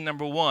scene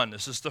number 1,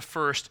 this is the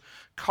first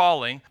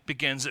calling,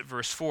 begins at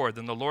verse 4.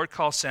 Then the Lord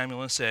called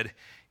Samuel and said,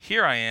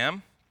 Here I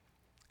am.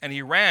 And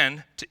he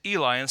ran to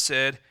Eli and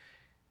said,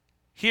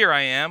 Here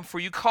I am, for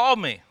you called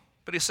me.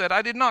 But he said,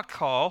 I did not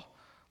call.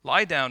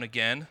 Lie down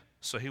again.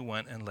 So he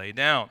went and lay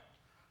down.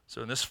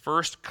 So in this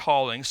first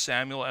calling,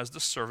 Samuel, as the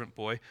servant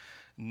boy,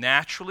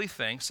 naturally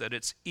thinks that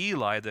it's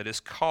Eli that is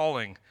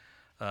calling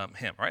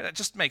him, right? That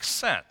just makes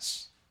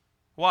sense.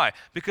 Why?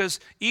 Because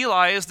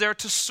Eli is there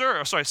to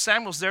serve.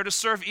 Samuel's there to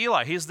serve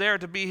Eli. He's there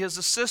to be his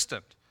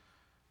assistant.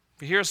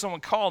 If you hear someone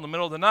call in the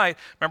middle of the night,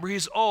 remember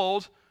he's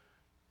old,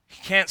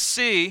 he can't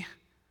see.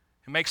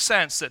 It makes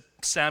sense that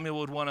Samuel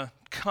would want to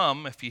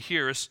come if he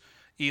hears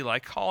Eli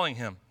calling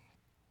him.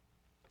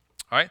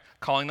 All right,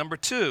 calling number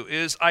 2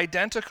 is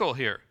identical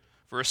here.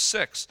 Verse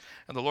 6,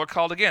 and the Lord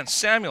called again,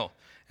 Samuel.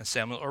 And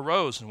Samuel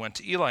arose and went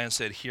to Eli and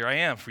said, Here I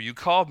am, for you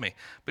called me.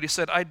 But he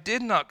said, I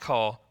did not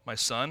call, my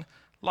son.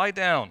 Lie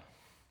down.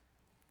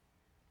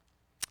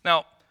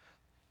 Now,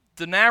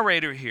 the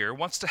narrator here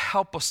wants to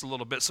help us a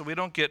little bit so we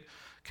don't get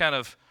kind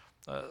of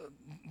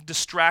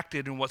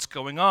distracted in what's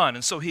going on.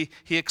 And so he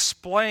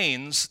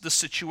explains the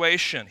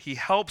situation. He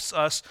helps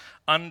us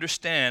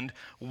understand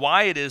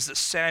why it is that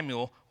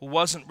Samuel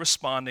wasn't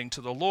responding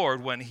to the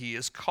Lord when he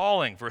is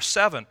calling. Verse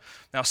 7,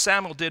 Now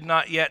Samuel did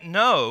not yet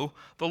know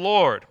the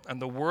Lord,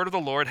 and the word of the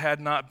Lord had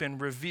not been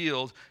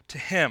revealed to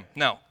him.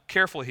 Now,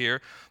 careful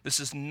here. This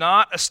is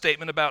not a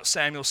statement about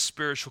Samuel's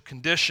spiritual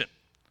condition,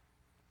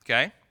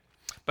 okay?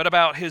 But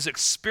about his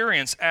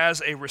experience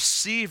as a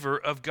receiver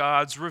of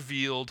God's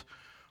revealed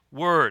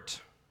word.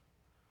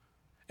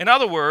 In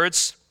other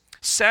words,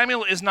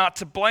 Samuel is not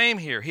to blame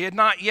here. He had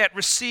not yet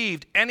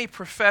received any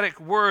prophetic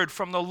word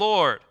from the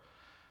Lord.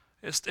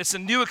 It's a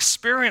new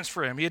experience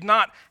for him. He had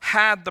not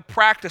had the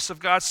practice of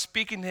God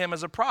speaking to him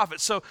as a prophet.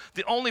 So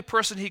the only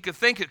person he could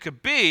think it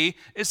could be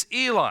is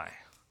Eli.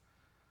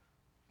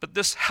 But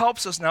this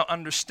helps us now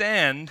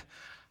understand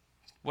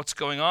what's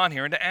going on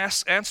here and to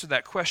answer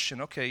that question.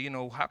 Okay,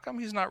 how come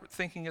he's not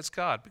thinking it's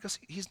God? Because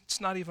he's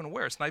not even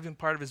aware. It's not even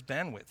part of his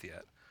bandwidth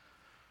yet.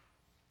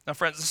 Now,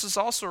 friends, this is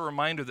also a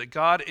reminder that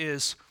God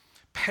is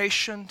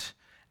patient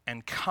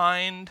and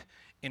kind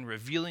in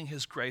revealing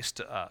his grace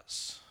to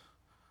us.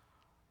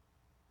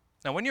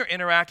 Now, when you're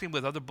interacting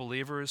with other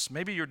believers,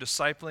 maybe you're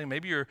discipling,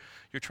 maybe you're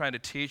trying to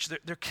teach,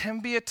 there can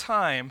be a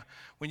time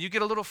when you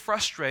get a little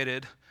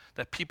frustrated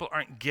that people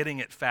aren't getting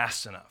it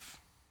fast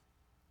enough.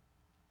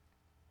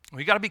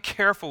 We've got to be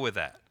careful with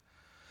that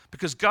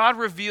because God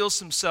reveals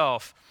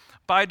himself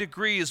by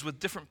degrees with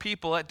different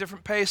people at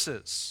different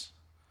paces.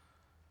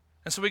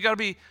 And so we got to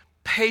be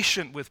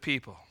patient with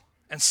people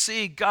and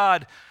see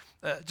God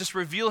just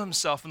reveal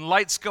himself, and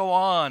lights go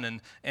on,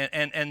 and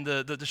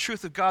the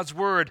truth of God's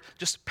word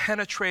just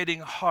penetrating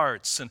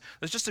hearts. And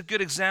there's just a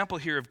good example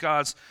here of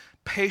God's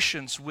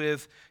patience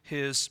with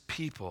his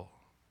people.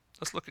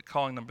 Let's look at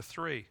calling number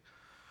 3.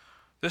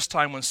 This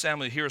time when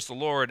Samuel hears the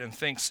Lord and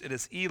thinks it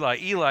is Eli,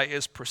 Eli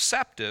is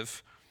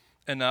perceptive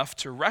enough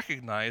to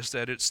recognize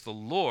that it's the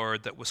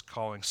Lord that was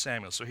calling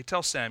Samuel. So he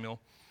tells Samuel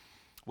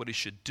what he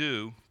should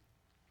do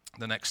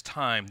the next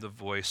time the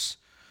voice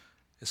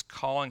is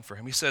calling for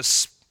him. He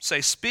says,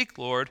 "Say, speak,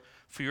 Lord,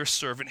 for your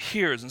servant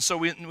hears." And so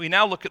we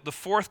now look at the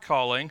 4th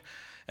calling,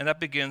 and that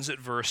begins at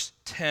verse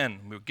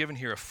 10. We're given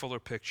here a fuller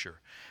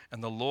picture.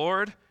 "And the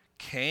Lord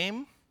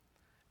came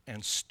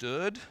and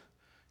stood,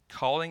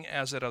 calling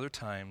as at other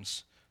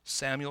times,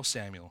 Samuel,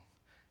 Samuel.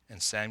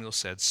 And Samuel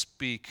said,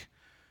 Speak,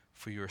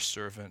 for your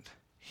servant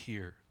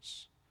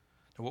hears."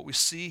 Now what we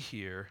see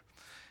here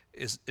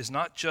is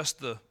not just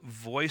the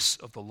voice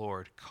of the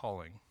Lord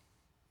calling.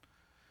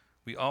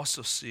 We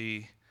also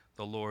see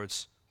the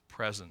Lord's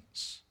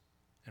presence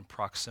and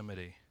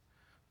proximity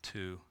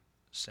to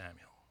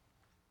Samuel.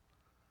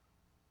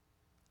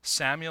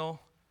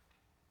 Samuel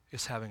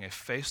is having a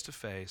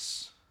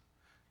face-to-face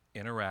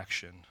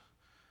interaction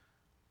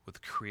with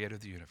the creator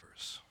of the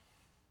universe.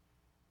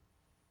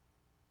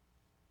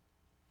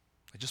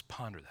 I just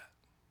ponder that.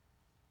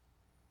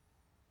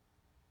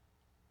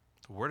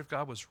 The Word of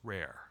God was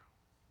rare.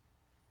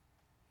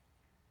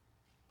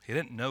 He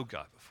didn't know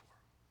God before.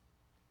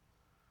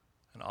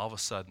 And all of a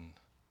sudden,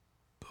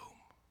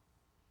 boom.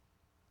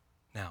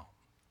 Now,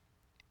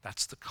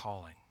 that's the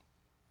calling.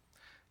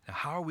 Now,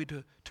 how are we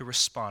to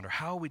respond, or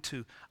how are we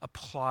to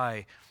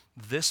apply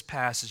this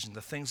passage and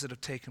the things that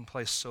have taken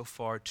place so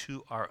far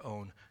to our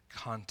own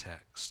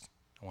context?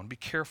 I want to be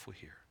careful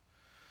here.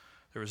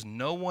 There is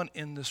no one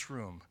in this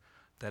room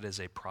that is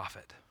a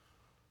prophet.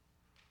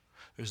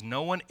 There's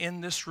no one in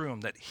this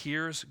room that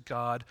hears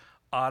God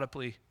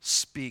audibly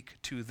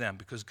speak to them,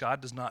 because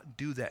God does not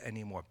do that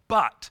anymore.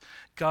 But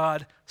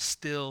God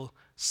still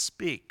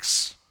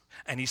speaks,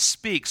 and he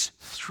speaks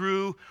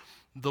through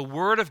the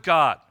Word of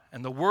God.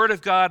 And the Word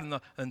of God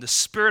and the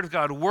Spirit of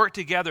God work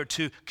together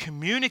to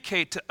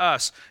communicate to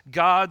us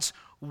God's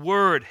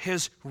Word,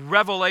 his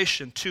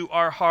revelation to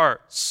our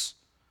hearts.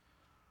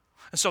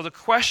 And so the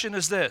question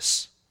is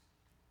this: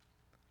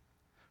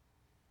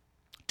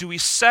 do we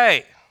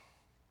say,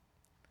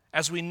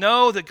 as we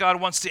know that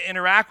God wants to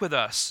interact with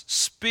us,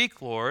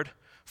 "Speak, Lord,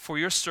 for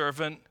your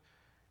servant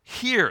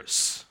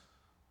hears"?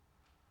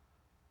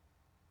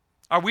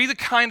 Are we the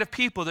kind of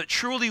people that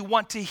truly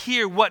want to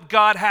hear what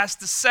God has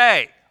to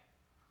say?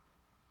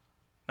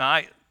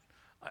 Now,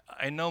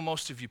 I know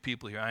most of you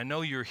people here. I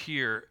know you're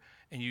here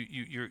and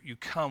you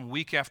come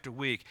week after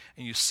week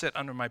and you sit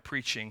under my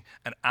preaching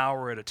an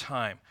hour at a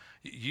time.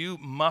 You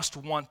must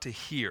want to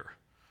hear.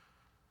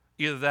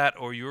 Either that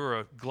or you're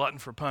a glutton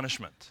for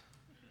punishment.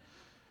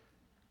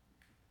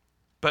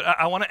 But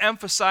I want to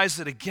emphasize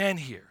it again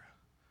here,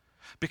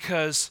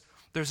 because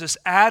there's this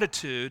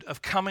attitude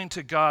of coming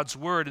to God's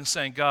Word and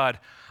saying, "God,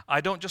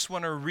 I don't just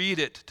want to read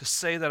it to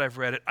say that I've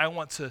read it. I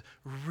want to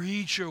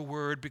read your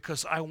Word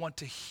because I want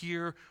to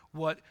hear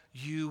what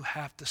you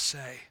have to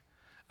say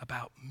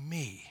about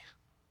me.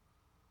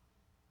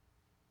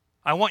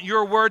 I want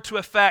your Word to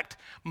affect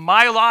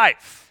my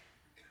life.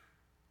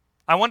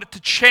 I want it to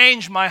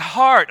change my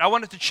heart. I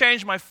want it to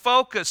change my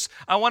focus.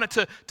 I want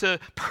it to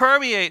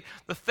permeate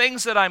the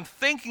things that I'm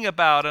thinking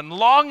about and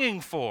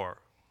longing for."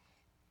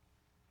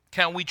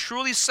 Can we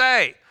truly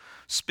say,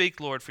 "Speak,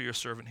 Lord, for your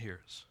servant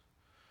hears"?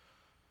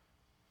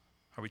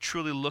 Are we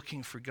truly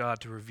looking for God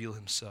to reveal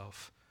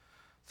himself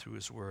through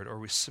his Word, or are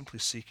we simply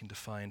seeking to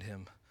find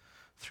him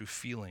through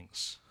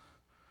feelings,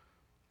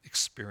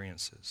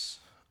 experiences,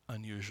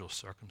 unusual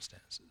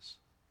circumstances?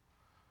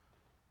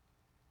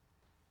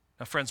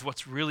 Now, friends,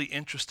 what's really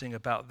interesting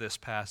about this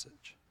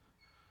passage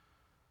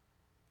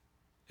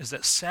is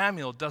that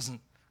Samuel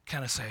doesn't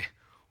kind of say,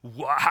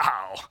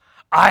 "Wow,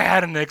 I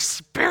had an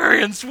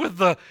experience with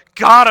the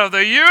God of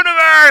the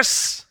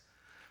universe.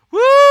 Woo,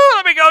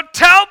 let me go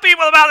tell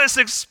people about this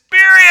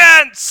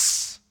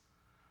experience."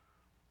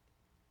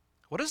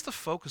 What is the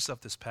focus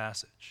of this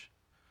passage?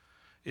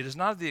 It is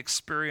not the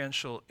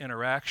experiential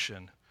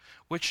interaction,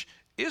 which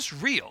is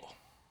real.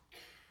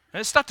 And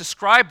it's not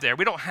described there.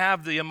 We don't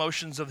have the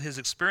emotions of his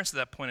experience at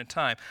that point in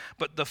time.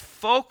 But the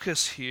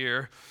focus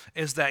here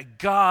is that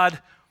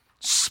God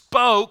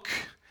spoke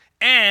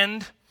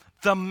and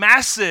the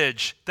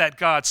message that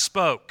God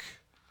spoke.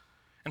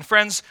 And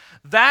friends,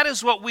 that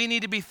is what we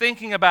need to be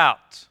thinking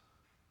about.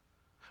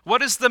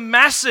 What is the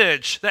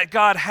message that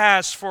God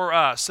has for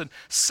us? And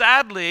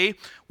sadly,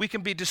 we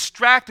can be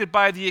distracted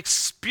by the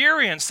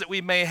experience that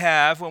we may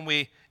have when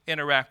we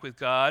interact with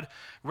God,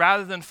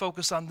 rather than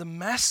focus on the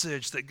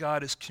message that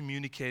God is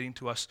communicating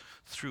to us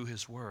through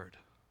his Word.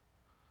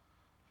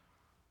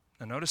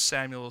 Now notice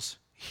Samuel's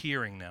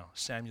hearing now.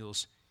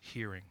 Samuel's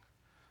hearing.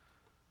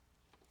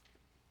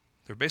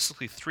 There are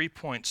basically 3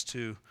 points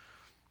to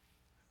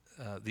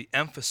the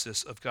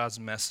emphasis of God's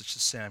message to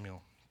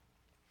Samuel.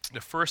 The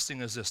first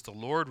thing is this: the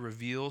Lord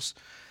reveals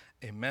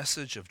a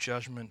message of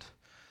judgment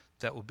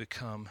that will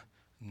become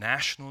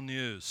national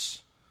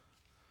news.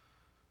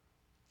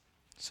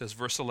 It says,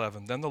 verse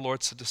 11, Then the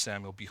Lord said to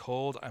Samuel,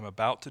 Behold, I'm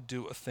about to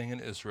do a thing in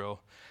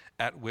Israel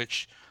at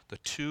which the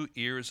 2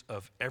 ears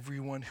of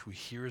everyone who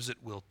hears it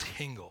will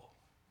tingle.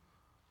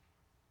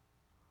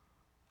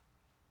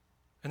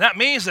 And that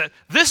means that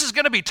this is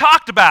going to be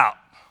talked about.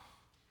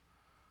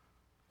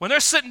 When they're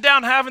sitting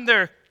down having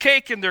their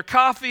cake and their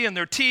coffee and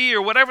their tea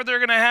or whatever they're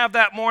going to have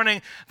that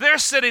morning, they're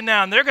sitting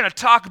down, they're going to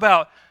talk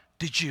about,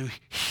 did you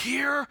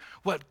hear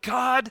what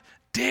God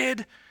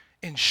did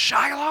in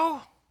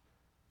Shiloh?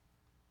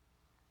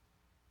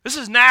 This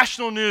is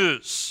national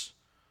news.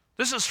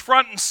 This is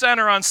front and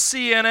center on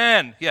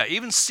CNN. Yeah,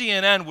 even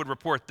CNN would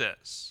report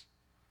this.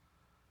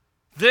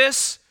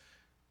 This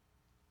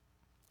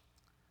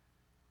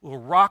will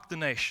rock the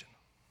nation.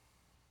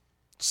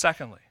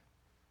 Secondly,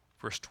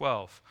 verse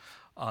 12,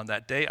 On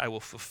that day I will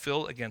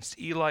fulfill against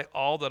Eli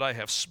all that I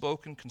have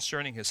spoken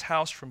concerning his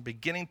house from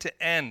beginning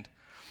to end.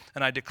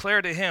 And I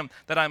declare to him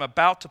that I am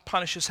about to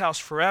punish his house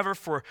forever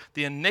for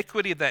the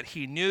iniquity that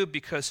he knew,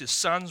 because his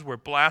sons were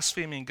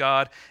blaspheming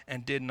God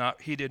and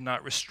he did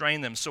not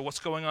restrain them. So what's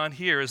going on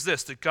here is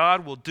this, that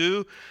God will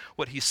do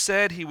what he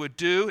said he would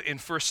do in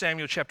 1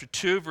 Samuel chapter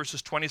 2,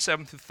 verses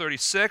 27 through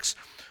 36,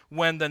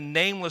 when the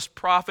nameless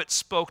prophet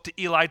spoke to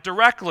Eli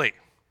directly.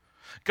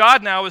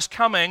 God now is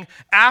coming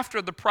after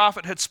the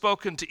prophet had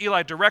spoken to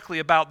Eli directly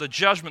about the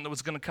judgment that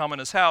was going to come in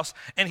his house,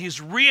 and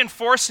he's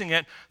reinforcing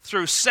it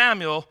through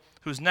Samuel,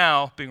 who's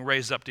now being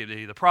raised up to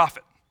be the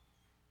prophet.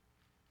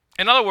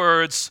 In other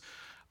words,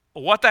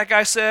 what that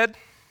guy said,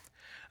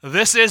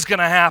 this is going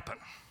to happen.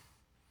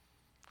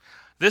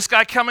 This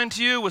guy coming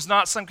to you was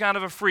not some kind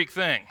of a freak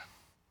thing.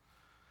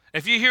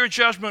 If you hear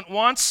judgment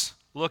once,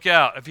 look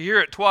out. If you hear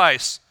it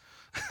twice,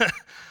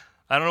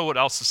 I don't know what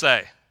else to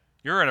say.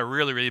 You're in a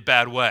really, really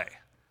bad way.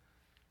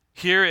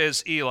 Here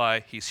is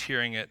Eli. He's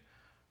hearing it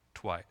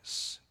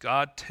twice.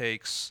 God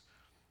takes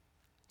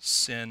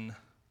sin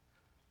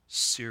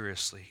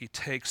seriously. He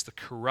takes the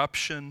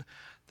corruption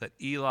that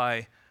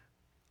Eli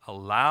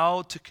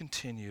allowed to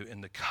continue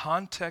in the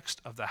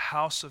context of the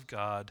house of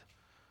God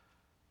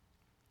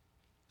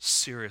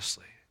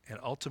seriously. And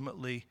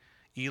ultimately,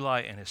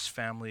 Eli and his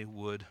family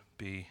would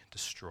be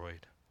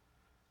destroyed.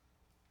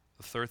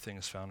 The third thing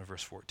is found in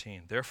verse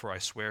 14. Therefore I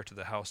swear to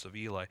the house of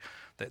Eli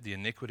that the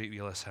iniquity of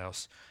Eli's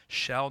house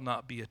shall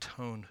not be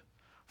atoned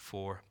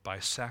for by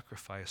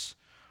sacrifice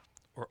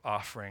or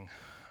offering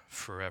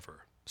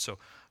forever. So,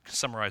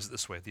 summarize it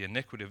this way. The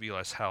iniquity of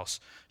Eli's house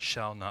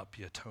shall not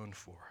be atoned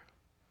for.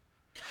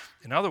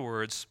 In other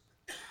words,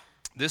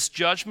 this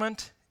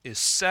judgment is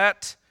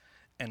set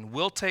and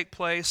will take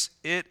place.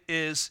 It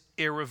is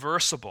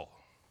irreversible.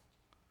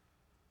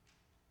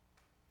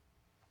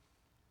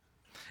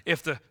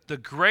 If the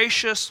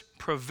gracious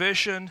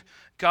provision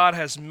God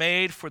has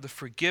made for the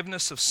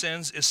forgiveness of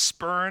sins is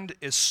spurned,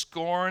 is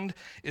scorned,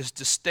 is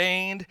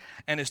disdained,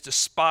 and is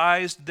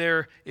despised,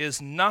 there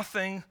is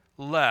nothing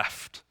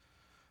left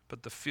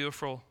but the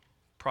fearful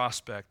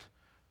prospect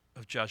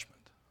of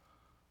judgment.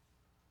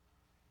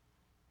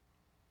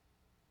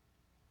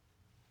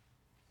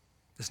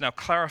 This now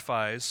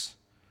clarifies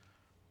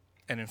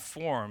and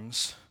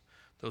informs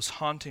those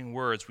haunting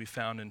words we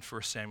found in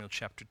 1 Samuel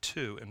chapter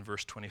 2 and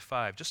verse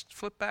 25. Just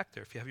flip back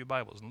there if you have your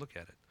Bibles and look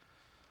at it.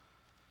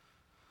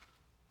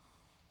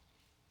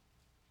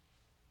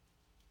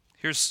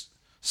 Here's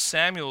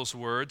Samuel's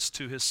words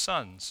to his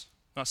sons.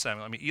 Not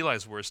Samuel,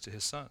 Eli's words to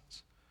his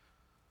sons.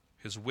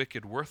 His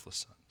wicked,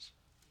 worthless sons.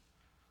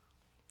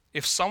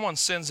 If someone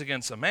sins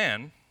against a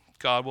man,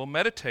 God will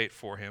meditate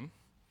for him.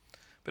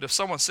 But if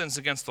someone sins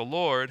against the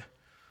Lord,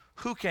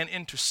 who can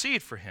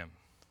intercede for him?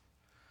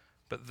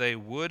 But they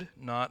would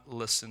not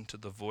listen to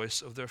the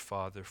voice of their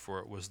father, for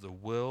it was the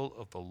will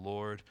of the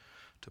Lord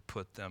to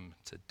put them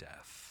to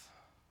death.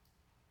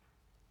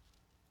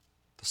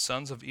 The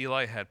sons of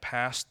Eli had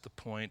passed the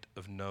point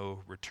of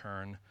no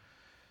return.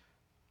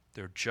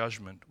 Their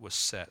judgment was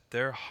set.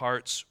 Their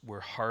hearts were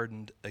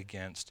hardened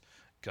against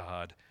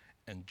God,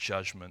 and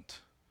judgment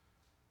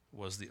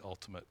was the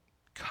ultimate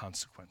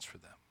consequence for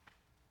them.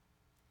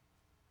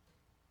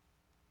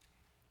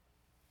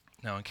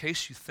 Now, in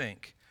case you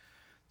think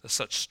that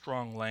such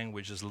strong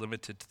language is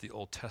limited to the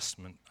Old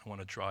Testament, I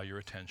want to draw your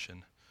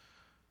attention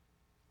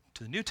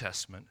to the New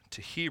Testament,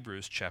 to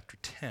Hebrews chapter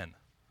 10.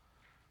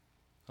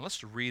 Now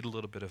let's read a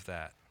little bit of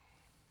that.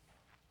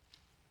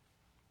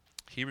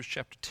 Hebrews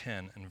chapter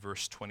 10 and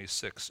verse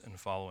 26 and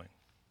following.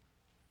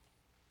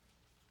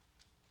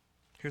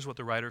 Here's what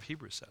the writer of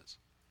Hebrews says.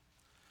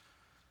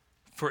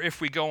 For if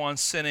we go on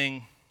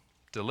sinning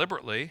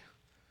deliberately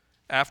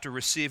after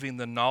receiving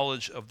the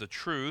knowledge of the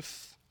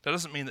truth, that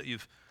doesn't mean that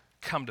you've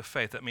come to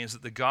faith. That means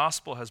that the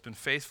gospel has been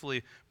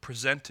faithfully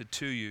presented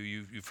to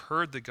you. You've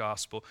heard the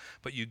gospel,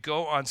 but you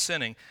go on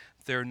sinning.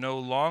 There no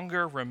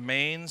longer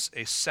remains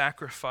a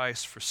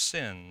sacrifice for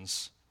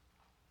sins,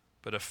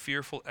 but a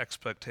fearful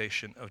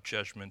expectation of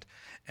judgment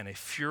and a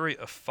fury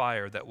of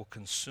fire that will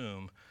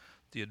consume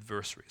the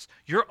adversaries.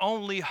 Your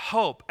only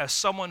hope as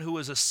someone who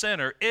is a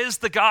sinner is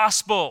the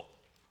gospel.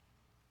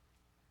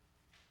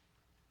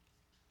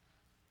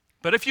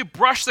 But if you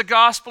brush the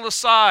gospel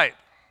aside,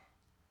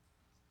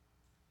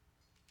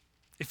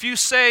 if you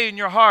say in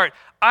your heart,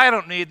 I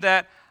don't need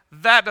that,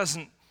 that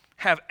doesn't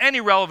have any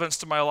relevance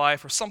to my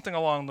life, or something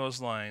along those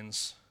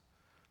lines,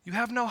 you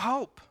have no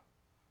hope,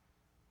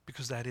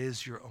 because that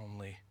is your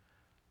only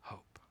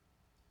hope.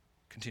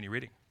 Continue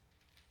reading.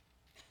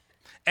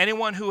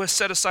 Anyone who has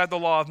set aside the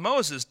law of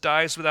Moses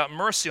dies without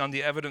mercy on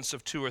the evidence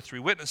of 2 or 3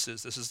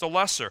 witnesses. This is the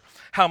lesser.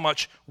 How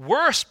much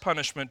worse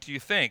punishment do you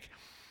think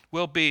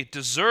will be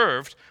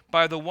deserved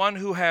by the one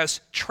who has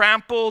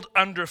trampled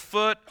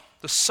underfoot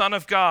the Son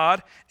of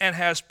God and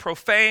has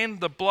profaned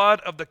the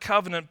blood of the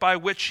covenant by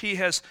which he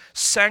has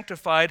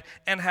sanctified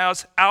and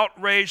has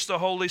outraged the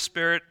Holy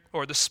Spirit,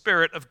 or the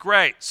Spirit of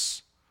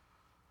grace?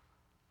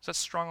 Is that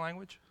strong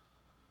language?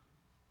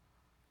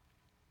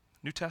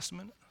 New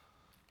Testament?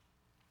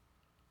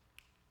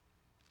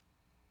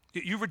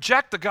 You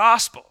reject the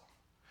gospel,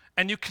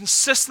 and you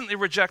consistently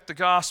reject the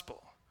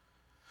gospel.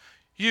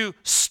 You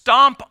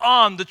stomp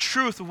on the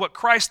truth of what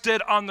Christ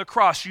did on the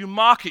cross. You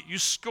mock it. You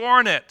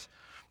scorn it.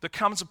 There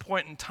comes a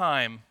point in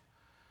time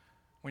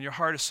when your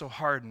heart is so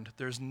hardened,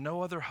 there's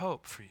no other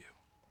hope for you,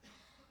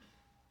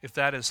 if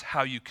that is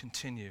how you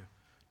continue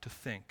to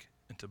think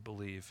and to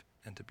believe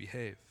and to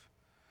behave.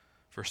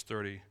 Verse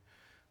 30,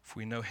 if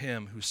we know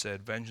him who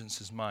said,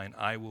 vengeance is mine,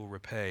 I will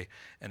repay.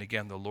 And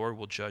again, the Lord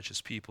will judge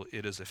his people.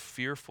 It is a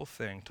fearful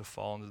thing to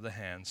fall into the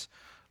hands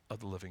of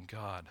the living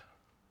God.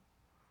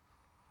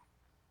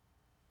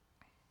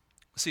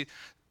 See,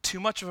 too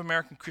much of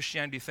American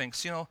Christianity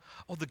thinks,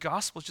 the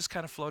gospel is just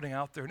kind of floating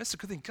out there, and it's a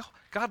good thing.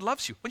 God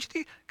loves you. When you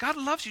think God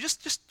loves you,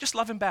 just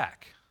love him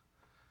back.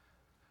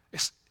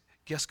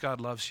 Yes, God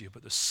loves you,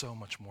 but there's so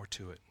much more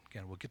to it.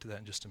 Again, we'll get to that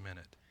in just a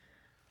minute.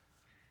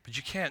 But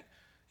you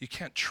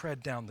can't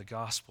tread down the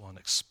gospel and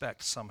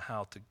expect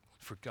somehow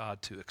for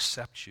God to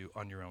accept you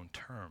on your own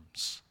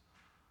terms.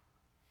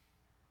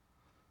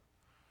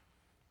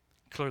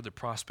 Clearly, the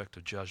prospect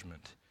of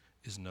judgment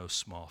is no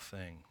small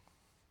thing.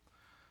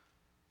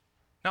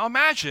 Now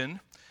imagine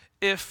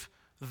if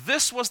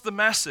this was the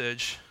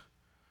message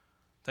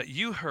that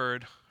you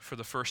heard for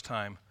the first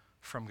time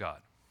from God.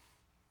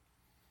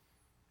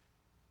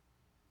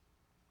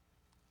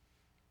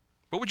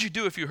 What would you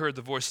do if you heard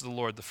the voice of the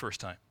Lord the first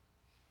time?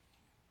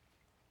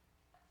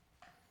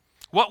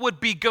 What would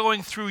be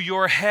going through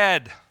your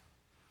head?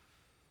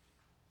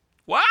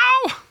 Wow!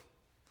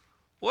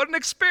 What an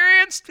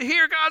experience to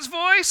hear God's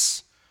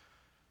voice.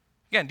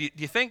 Again, do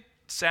you think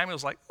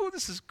Samuel's like, oh,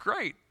 this is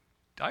great.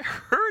 I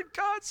heard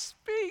God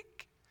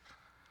speak.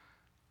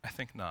 I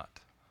think not.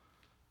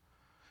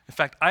 In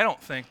fact, I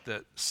don't think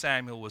that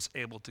Samuel was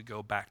able to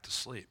go back to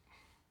sleep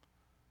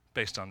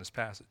based on this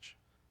passage.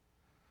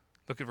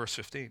 Look at verse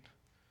 15.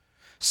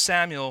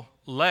 Samuel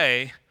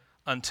lay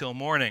until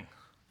morning.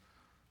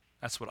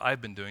 That's what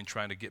I've been doing,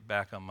 trying to get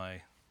back on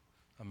my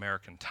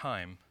American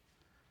time.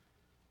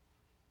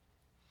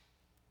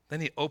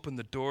 Then he opened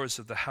the doors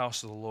of the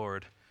house of the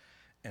Lord,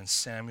 and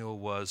Samuel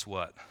was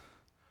what?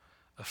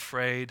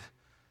 Afraid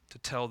to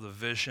tell the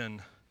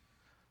vision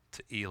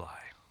to Eli.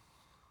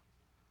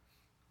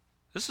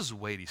 This is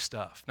weighty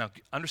stuff. Now,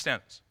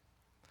 understand this.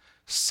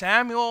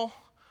 Samuel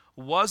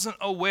wasn't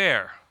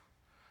aware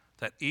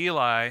that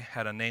Eli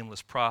had a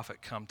nameless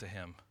prophet come to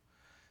him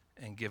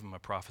and give him a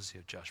prophecy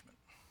of judgment.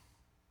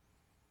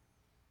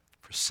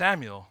 For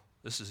Samuel,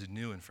 this is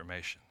new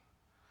information.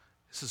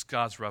 This is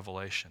God's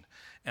revelation.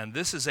 And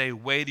this is a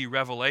weighty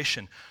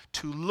revelation,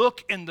 to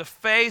look in the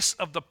face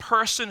of the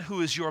person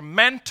who is your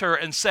mentor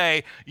and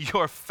say,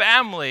 your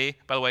family,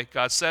 by the way,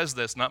 God says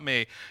this, not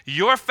me,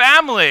 your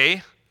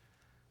family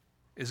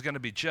is going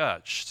to be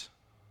judged.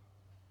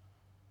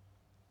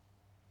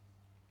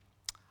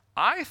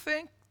 I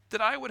think that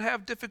I would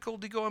have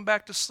difficulty going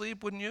back to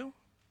sleep, wouldn't you?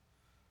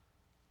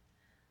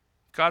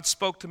 God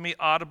spoke to me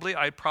audibly,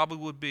 I probably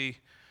would be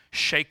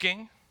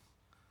shaking.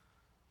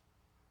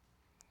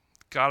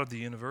 God of the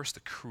universe, the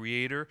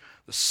creator,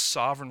 the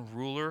sovereign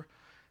ruler,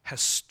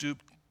 has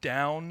stooped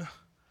down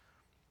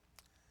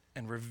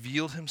and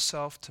revealed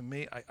himself to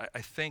me. I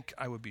think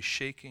I would be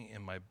shaking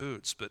in my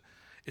boots, but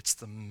it's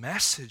the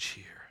message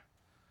here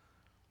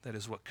that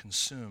is what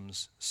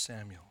consumes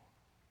Samuel.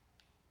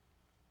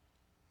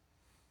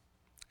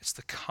 It's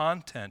the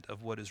content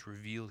of what is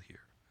revealed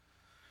here.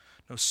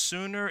 No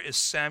sooner is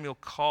Samuel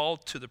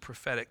called to the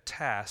prophetic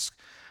task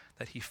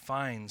that he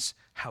finds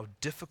how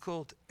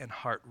difficult and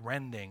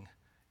heart-rending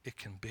it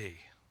can be.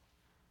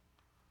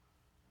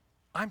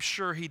 I'm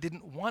sure he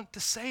didn't want to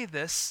say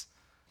this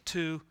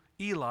to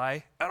Eli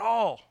at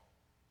all.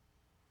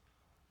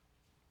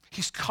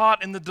 He's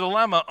caught in the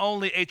dilemma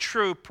only a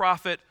true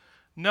prophet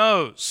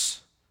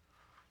knows.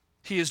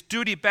 He is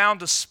duty-bound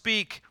to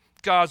speak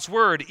God's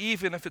word,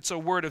 even if it's a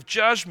word of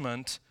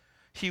judgment.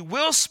 He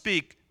will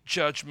speak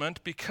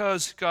judgment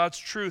because God's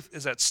truth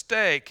is at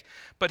stake,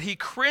 but he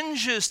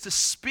cringes to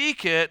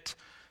speak it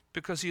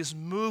because he is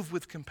moved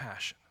with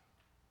compassion.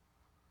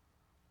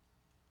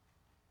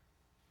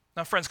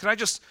 Now, friends, can I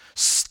just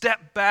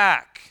step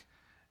back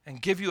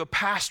and give you a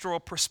pastoral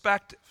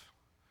perspective?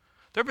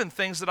 There have been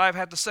things that I've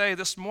had to say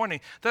this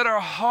morning that are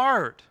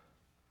hard.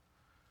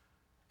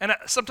 And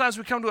sometimes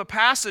we come to a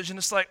passage and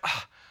it's like,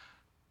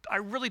 I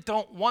really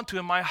don't want to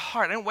in my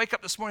heart. I didn't wake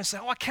up this morning and say,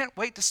 I can't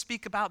wait to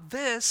speak about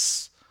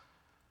this.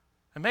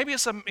 And maybe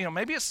it's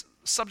maybe it's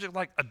a subject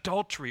like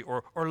adultery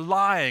or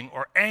lying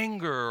or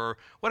anger or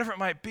whatever it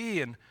might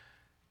be. And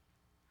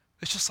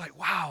it's just like,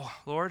 wow,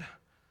 Lord,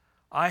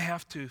 I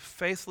have to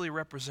faithfully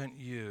represent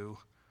you,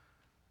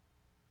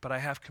 but I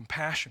have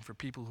compassion for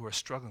people who are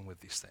struggling with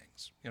these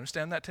things. You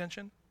understand that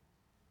tension?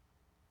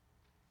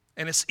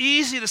 And it's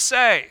easy to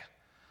say,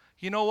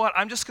 you know what,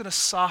 I'm just going to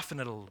soften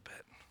it a little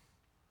bit.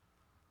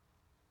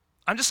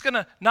 I'm just going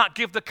to not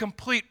give the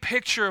complete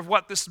picture of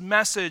what this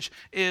message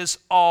is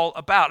all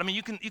about. I mean,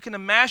 you can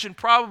imagine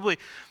probably,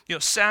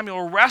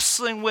 Samuel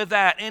wrestling with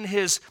that in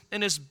his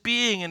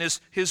being, in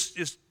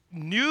his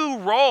new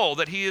role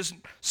that he is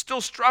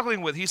still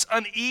struggling with. He's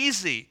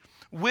uneasy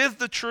with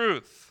the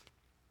truth.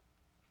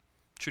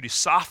 Should he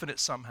soften it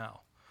somehow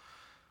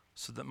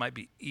so that it might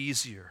be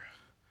easier?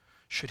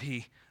 Should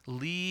he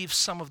leave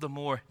some of the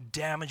more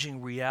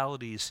damaging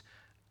realities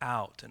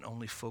out and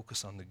only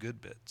focus on the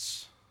good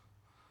bits?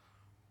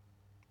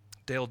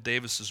 Dale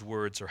Davis's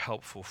words are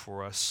helpful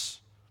for us.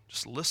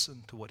 Just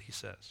listen to what he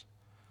says.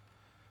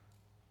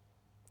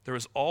 There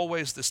is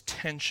always this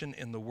tension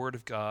in the Word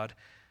of God,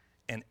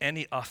 and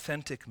any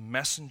authentic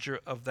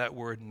messenger of that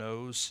Word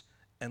knows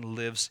and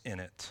lives in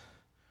it.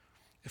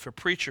 If a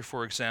preacher,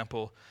 for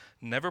example,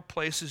 never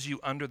places you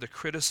under the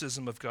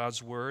criticism of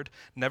God's Word,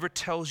 never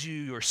tells you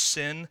your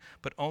sin,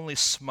 but only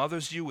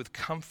smothers you with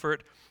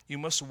comfort, you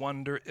must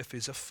wonder if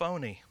he's a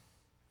phony.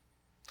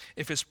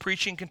 If his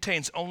preaching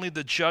contains only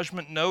the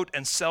judgment note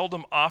and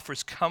seldom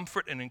offers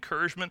comfort and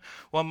encouragement,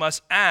 one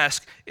must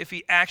ask if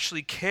he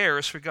actually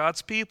cares for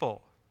God's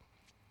people.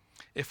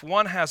 If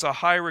one has a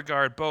high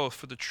regard both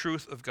for the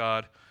truth of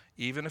God,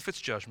 even if it's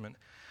judgment,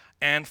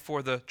 and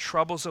for the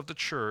troubles of the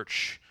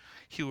church,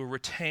 he will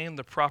retain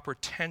the proper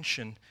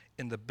tension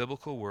in the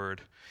biblical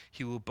word.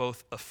 He will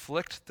both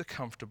afflict the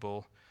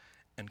comfortable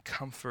and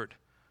comfort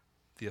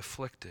the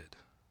afflicted.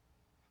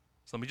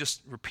 So let me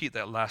just repeat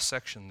that last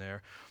section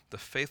there. The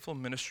faithful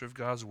minister of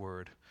God's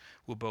word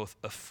will both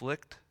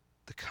afflict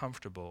the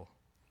comfortable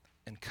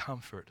and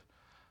comfort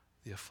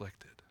the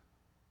afflicted.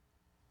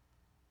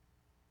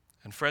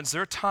 And friends,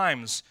 there are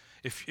times,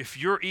 if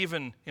you're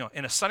even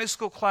in a Sunday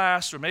school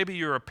class, or maybe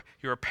you're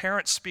a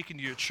parent speaking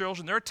to your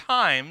children, there are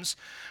times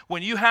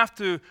when you have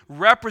to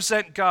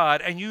represent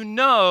God, and you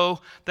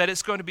know that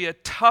it's going to be a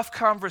tough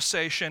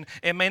conversation.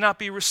 It may not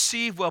be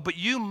received well, but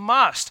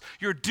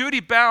you're duty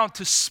bound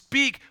to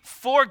speak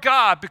for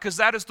God, because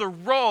that is the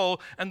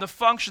role and the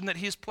function that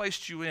He's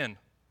placed you in.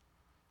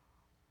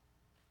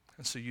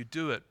 And so you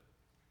do it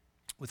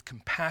with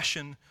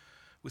compassion,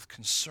 with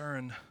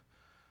concern,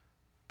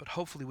 but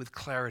hopefully with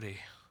clarity,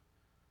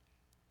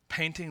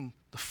 painting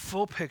the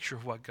full picture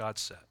of what God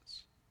says,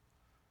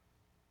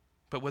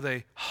 but with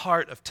a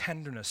heart of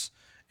tenderness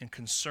and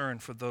concern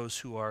for those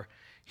who are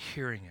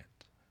hearing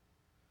it.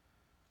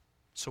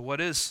 So what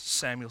is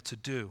Samuel to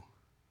do?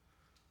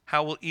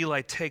 How will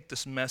Eli take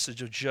this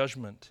message of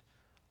judgment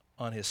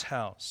on his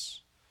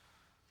house?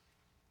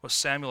 What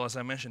Samuel, as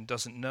I mentioned,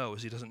 doesn't know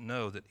is he doesn't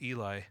know that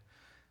Eli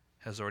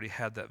has already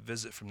had that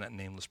visit from that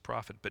nameless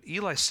prophet. But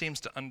Eli seems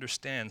to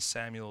understand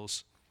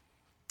Samuel's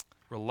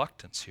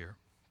reluctance here.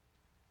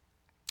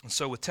 And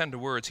so with tender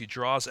words, he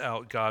draws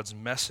out God's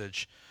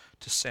message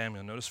to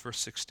Samuel. Notice verse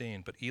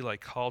 16. But Eli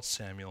called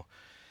Samuel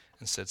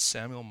and said,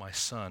 Samuel, my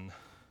son.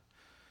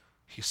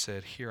 He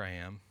said, here I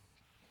am.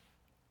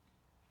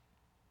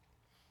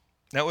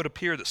 Now it would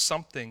appear that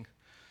something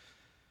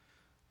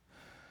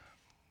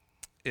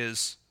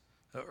is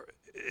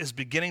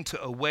beginning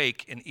to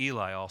awake in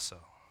Eli also.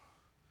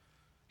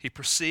 He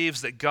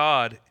perceives that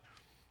God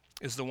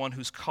is the one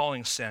who's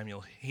calling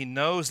Samuel. He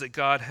knows that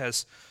God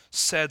has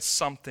said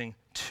something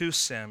to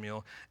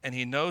Samuel, and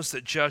he knows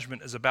that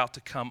judgment is about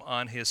to come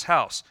on his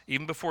house,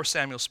 even before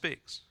Samuel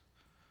speaks.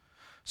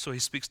 So he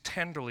speaks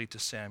tenderly to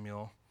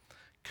Samuel,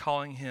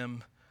 calling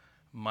him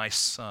my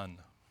son.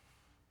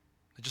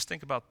 Now just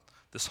think about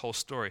this whole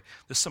story.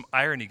 There's some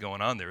irony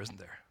going on there, isn't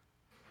there?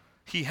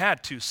 He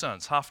had two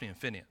sons, Hophni and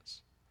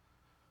Phinehas,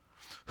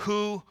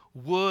 who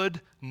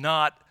would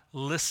not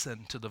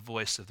listen to the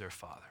voice of their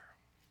father.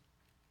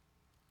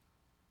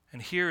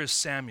 And here is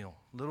Samuel,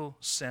 little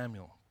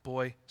Samuel,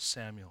 boy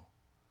Samuel,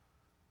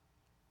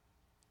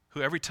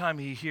 who every time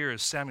he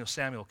hears Samuel,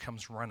 Samuel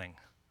comes running.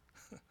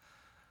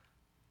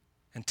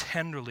 And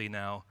tenderly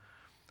now,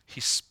 he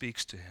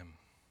speaks to him.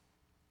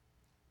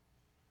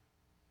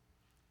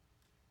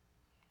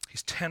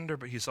 He's tender,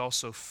 but he's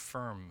also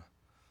firm.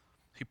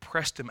 He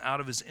pressed him out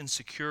of his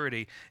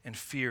insecurity and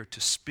fear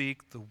to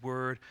speak the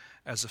word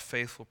as a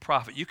faithful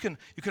prophet. You can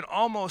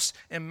almost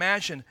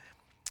imagine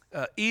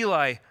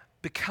Eli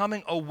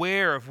becoming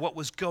aware of what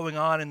was going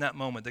on in that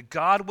moment, that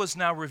God was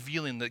now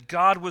revealing, that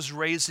God was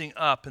raising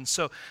up. And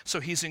so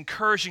he's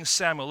encouraging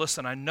Samuel,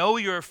 listen, I know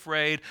you're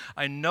afraid.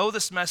 I know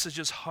this message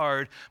is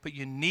hard, but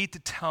you need to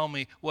tell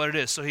me what it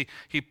is. So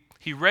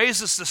he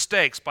raises the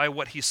stakes by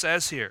what he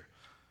says here.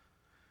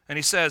 And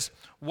he says,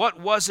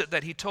 what was it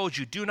that he told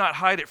you? Do not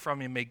hide it from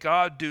me. May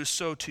God do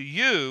so to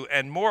you,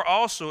 and more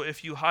also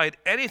if you hide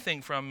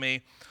anything from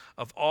me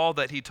of all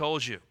that he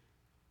told you.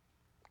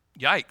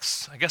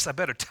 Yikes. I guess I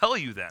better tell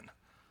you then.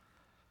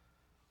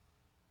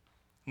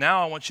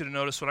 Now I want you to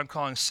notice what I'm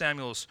calling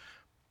Samuel's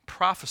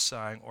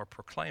prophesying or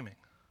proclaiming.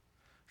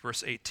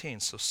 Verse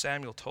 18, so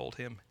Samuel told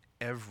him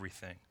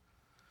everything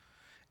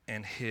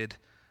and hid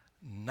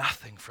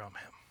nothing from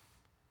him.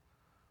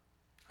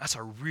 That's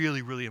a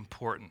really, really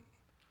important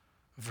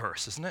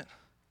verse, isn't it?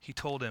 He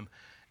told him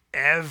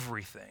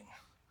everything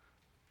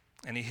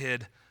and he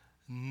hid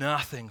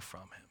nothing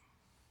from him.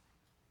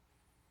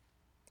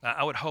 Now,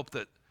 I would hope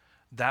that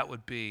that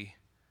would be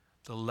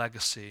the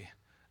legacy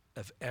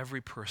of every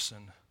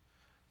person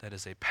that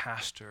is a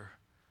pastor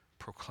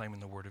proclaiming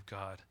the word of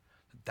God.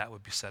 That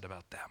would be said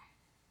about them.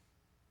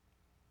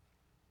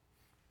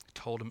 He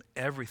told him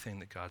everything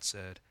that God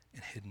said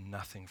and hid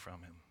nothing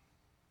from him.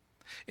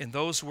 In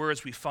those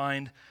words, we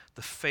find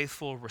the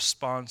faithful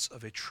response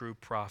of a true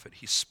prophet.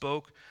 He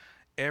spoke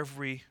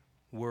every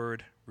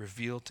word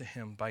revealed to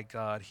him by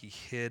God. He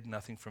hid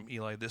nothing from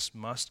Eli. This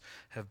must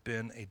have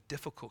been a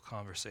difficult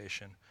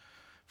conversation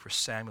for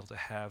Samuel to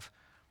have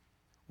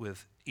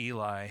with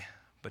Eli,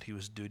 but he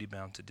was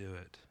duty-bound to do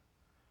it.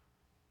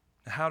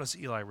 Now, how does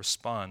Eli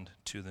respond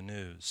to the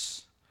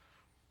news?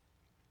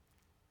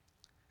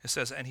 It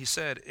says, and he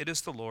said, it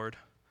is the Lord.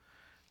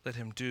 Let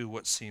him do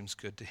what seems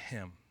good to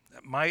him.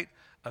 That might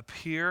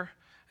appear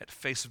at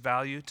face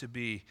value to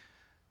be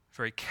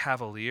very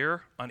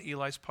cavalier on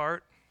Eli's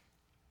part,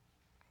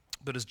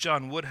 but as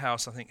John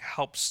Woodhouse, I think,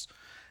 helps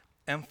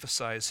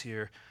emphasize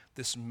here,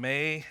 this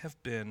may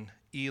have been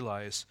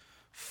Eli's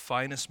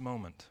finest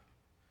moment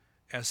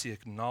as he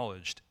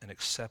acknowledged and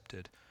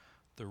accepted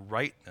the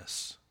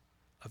rightness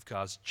of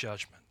God's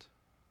judgment.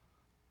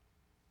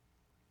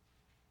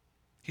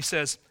 He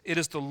says, it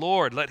is the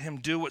Lord, let him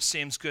do what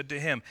seems good to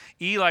him.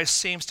 Eli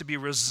seems to be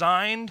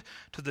resigned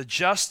to the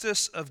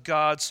justice of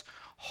God's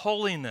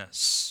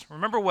holiness.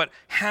 Remember what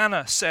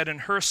Hannah said in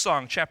her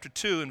song, chapter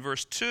 2 and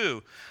verse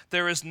 2.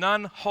 There is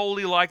none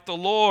holy like the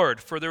Lord,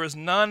 for there is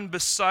none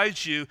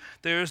besides you.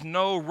 There is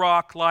no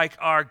rock like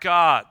our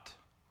God.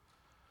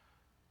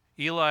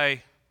 Eli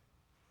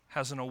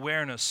has an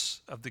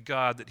awareness of the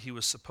God that he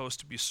was supposed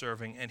to be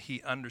serving, and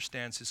he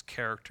understands his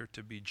character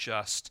to be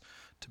just,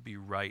 to be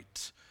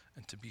right,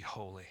 and to be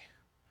holy.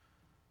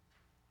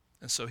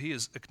 And so he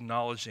is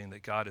acknowledging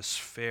that God is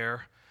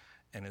fair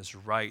and is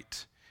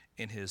right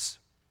in his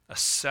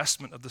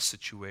assessment of the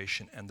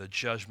situation and the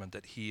judgment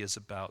that he is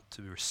about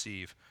to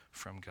receive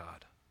from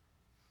God.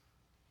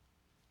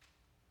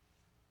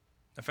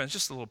 Now, friends,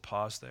 just a little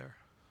pause there.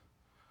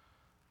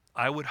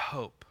 I would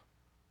hope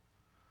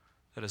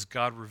that as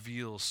God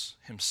reveals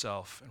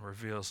himself and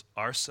reveals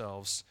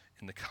ourselves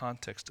in the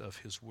context of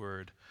his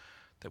word,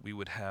 that we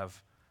would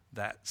have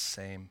that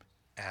same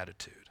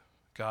attitude.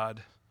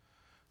 God,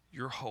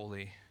 you're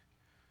holy,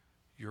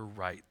 you're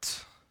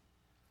right.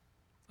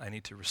 I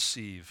need to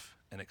receive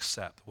and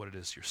accept what it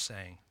is you're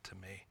saying to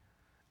me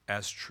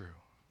as true.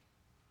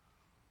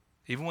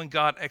 Even when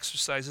God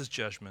exercises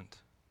judgment,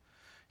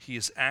 he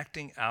is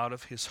acting out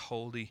of his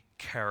holy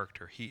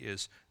character. He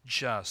is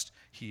just,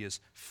 he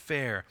is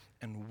fair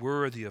and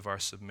worthy of our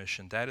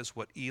submission. That is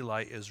what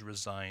Eli is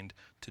resigned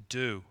to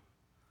do.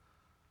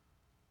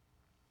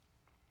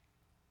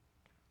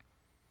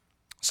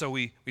 So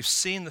we've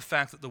seen the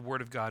fact that the Word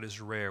of God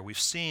is rare. We've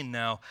seen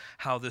now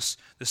how this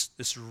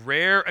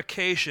rare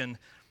occasion,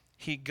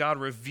 God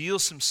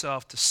reveals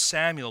himself to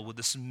Samuel with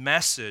this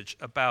message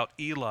about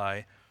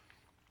Eli.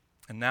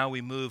 And now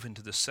we move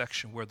into the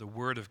section where the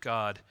Word of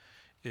God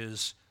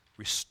is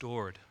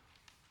restored.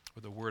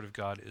 Where the Word of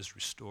God is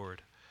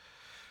restored.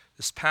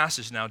 This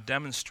passage now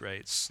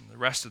demonstrates, and the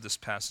rest of this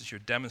passage here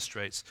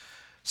demonstrates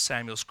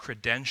Samuel's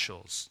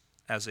credentials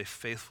as a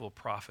faithful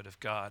prophet of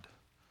God.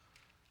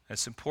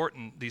 It's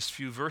important, these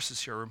few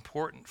verses here are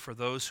important for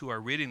those who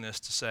are reading this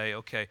to say,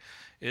 okay,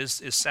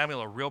 is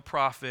Samuel a real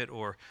prophet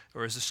or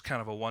is this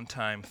kind of a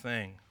one-time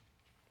thing?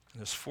 And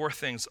there's four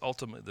things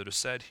ultimately that are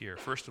said here.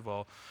 First of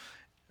all,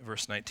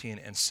 verse 19,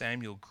 and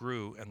Samuel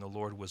grew and the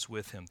Lord was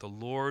with him. The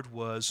Lord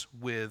was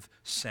with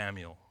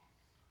Samuel,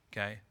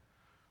 okay?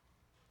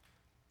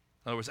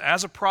 In other words,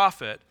 as a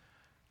prophet,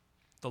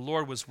 the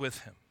Lord was with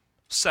him.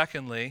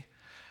 Secondly,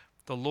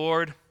 the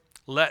Lord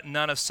let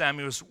none of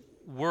Samuel's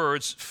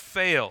words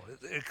fail.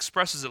 It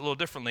expresses it a little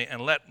differently, and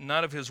let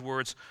none of his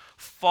words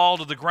fall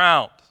to the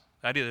ground.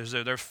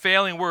 They're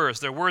failing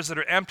words. They're words that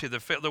are empty.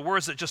 They're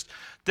words that just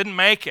didn't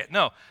make it.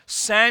 No,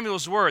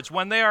 Samuel's words,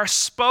 when they are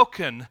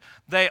spoken,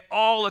 they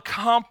all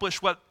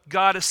accomplish what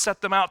God has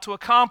set them out to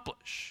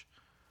accomplish.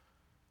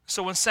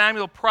 So when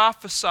Samuel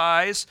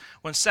prophesies,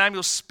 when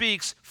Samuel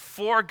speaks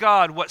for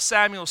God, what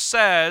Samuel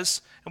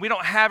says, and we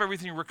don't have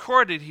everything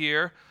recorded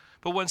here,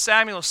 but when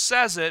Samuel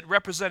says it,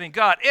 representing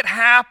God, it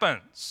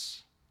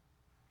happens.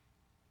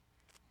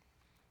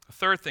 The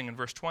third thing in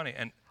verse 20,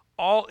 and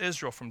all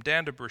Israel from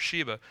Dan to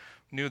Beersheba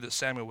knew that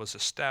Samuel was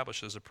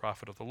established as a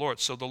prophet of the Lord.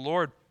 So the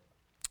Lord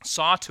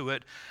saw to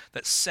it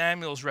that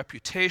Samuel's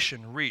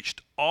reputation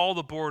reached all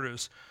the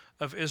borders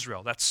of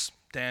Israel. That's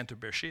Dan to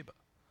Beersheba.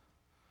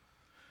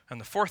 And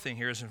the fourth thing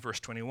here is in verse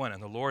 21,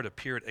 and the Lord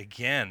appeared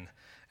again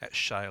at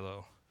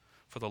Shiloh,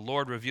 for the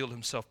Lord revealed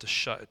himself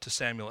to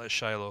Samuel at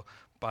Shiloh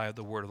by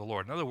the word of the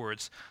Lord. In other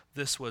words,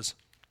 this was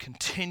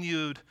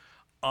continued,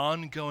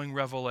 ongoing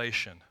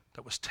revelation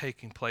that was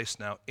taking place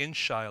now in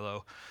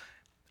Shiloh,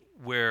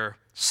 where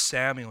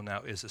Samuel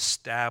now is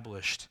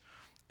established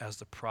as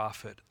the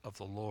prophet of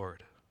the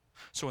Lord.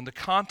 So in the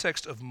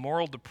context of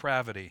moral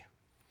depravity,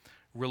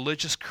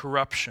 religious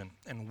corruption,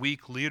 and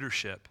weak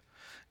leadership,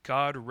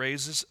 God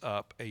raises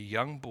up a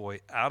young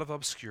boy out of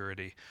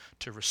obscurity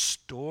to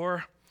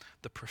restore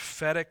the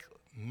prophetic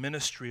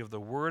ministry of the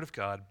Word of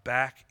God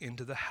back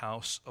into the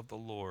house of the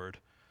Lord.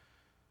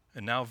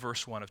 And now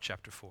verse 1 of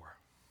chapter 4.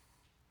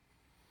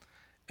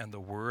 And the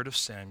word of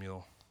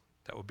Samuel,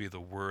 that would be the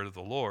word of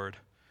the Lord,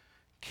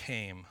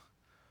 came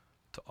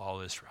to all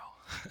Israel.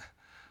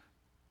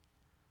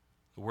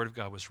 The word of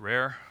God was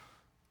rare.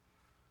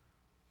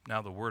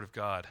 Now the word of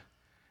God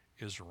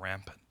is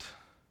rampant.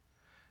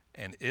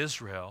 And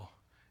Israel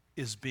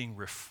is being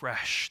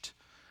refreshed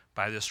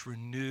by this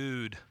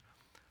renewed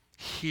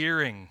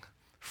hearing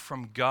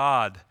from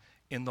God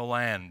in the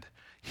land,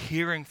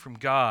 hearing from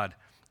God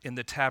in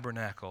the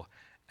tabernacle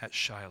at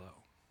Shiloh.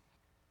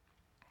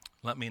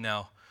 Let me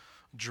now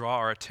draw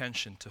our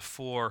attention to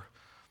 4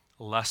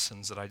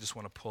 lessons that I just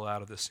want to pull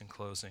out of this in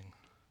closing.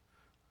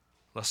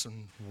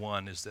 Lesson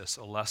 1 is this: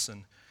 a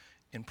lesson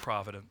in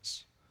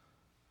providence.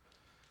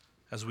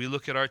 As we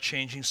look at our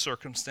changing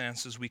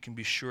circumstances, we can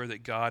be sure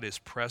that God is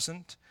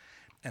present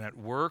and at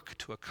work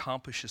to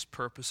accomplish his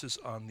purposes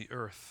on the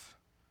earth.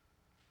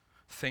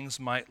 Things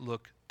might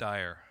look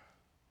dire.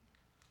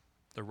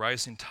 The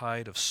rising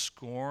tide of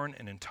scorn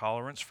and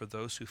intolerance for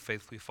those who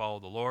faithfully follow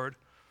the Lord,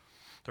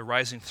 the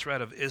rising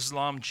threat of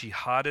Islam,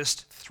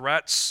 jihadist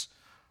threats,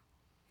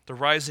 the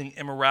rising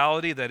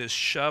immorality that is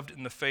shoved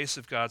in the face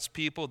of God's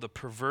people, the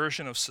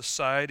perversion of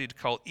society to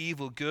call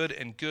evil good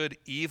and good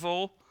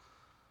evil.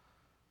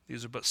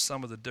 These are but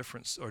some of the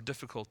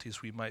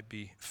difficulties we might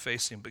be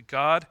facing. But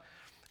God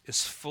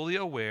is fully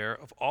aware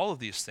of all of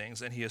these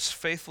things, and he is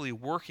faithfully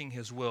working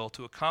his will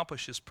to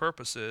accomplish his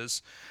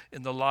purposes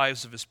in the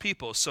lives of his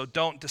people. So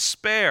don't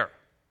despair.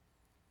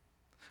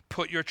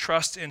 Put your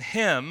trust in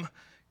him.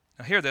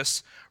 Now hear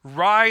this.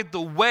 Ride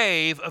the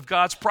wave of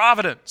God's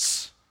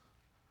providence.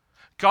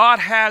 God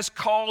has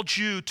called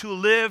you to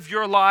live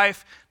your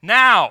life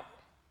now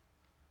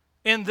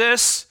in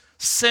this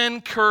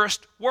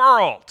sin-cursed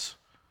world,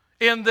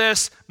 in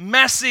this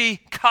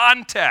messy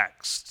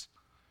context.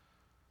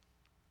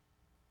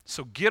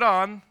 So get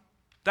on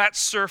that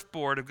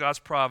surfboard of God's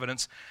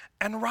providence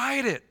and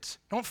ride it.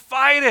 Don't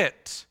fight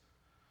it.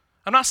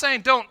 I'm not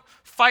saying don't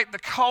fight the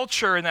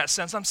culture in that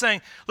sense. I'm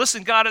saying,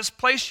 listen, God has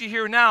placed you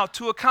here now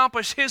to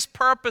accomplish his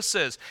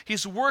purposes.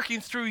 He's working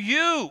through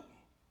you.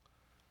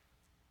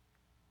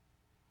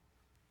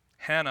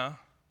 Hannah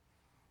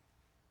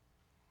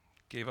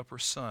gave up her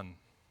son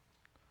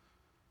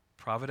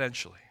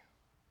providentially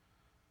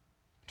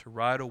to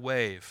ride a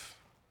wave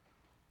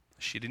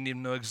she didn't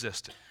even know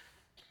existed.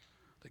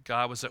 That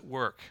God was at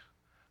work,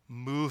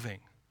 moving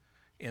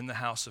in the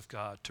house of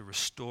God to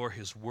restore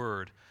his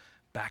word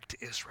back to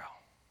Israel.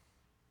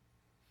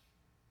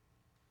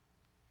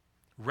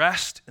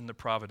 Rest in the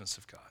providence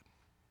of God.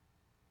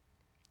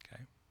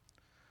 Okay?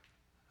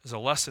 There's a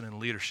lesson in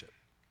leadership.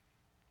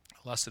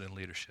 A lesson in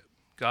leadership.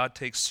 God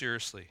takes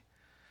seriously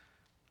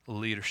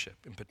leadership.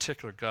 In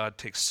particular, God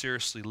takes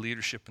seriously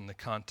leadership in the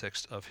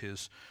context of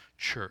his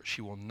church.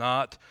 He will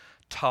not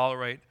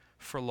tolerate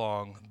for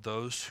long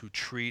those who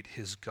treat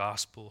his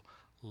gospel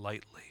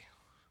lightly,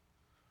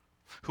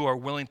 who are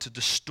willing to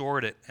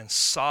distort it and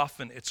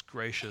soften its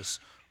gracious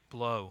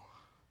blow.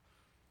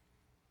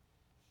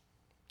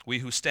 We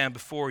who stand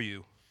before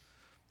you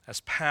as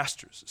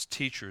pastors, as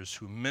teachers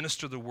who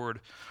minister the word,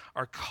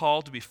 are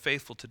called to be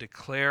faithful to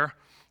declare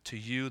to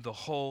you the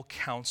whole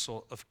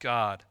counsel of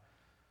God.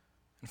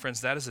 And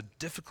friends, that is a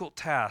difficult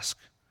task,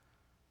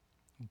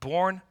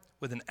 born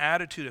with an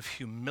attitude of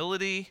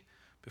humility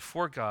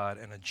before God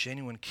and a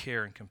genuine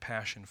care and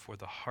compassion for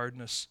the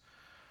hardness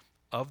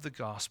of the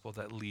gospel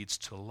that leads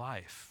to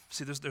life.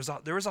 See,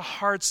 there is a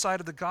hard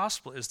side of the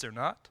gospel, is there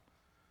not?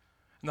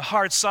 And the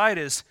hard side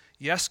is,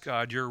 yes,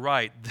 God, you're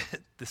right,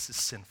 this is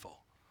sinful.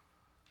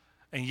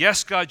 And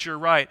yes, God, you're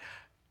right,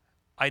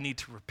 I need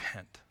to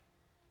repent.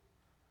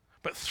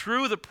 But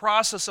through the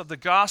process of the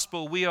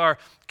gospel, we are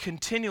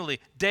continually,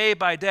 day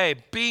by day,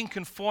 being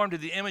conformed to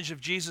the image of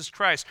Jesus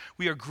Christ.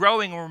 We are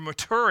growing or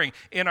maturing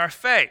in our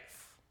faith.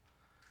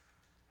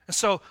 And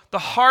so the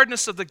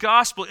hardness of the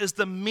gospel is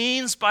the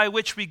means by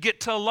which we get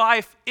to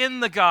life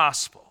in the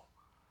gospel.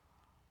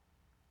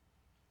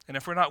 And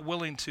if we're not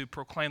willing to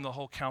proclaim the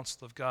whole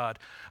counsel of God,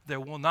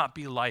 there will not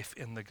be life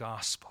in the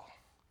gospel.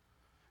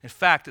 In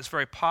fact, it's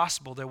very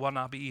possible there will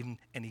not be even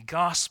any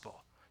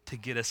gospel to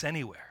get us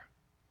anywhere.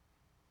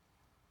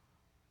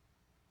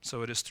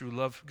 So it is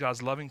through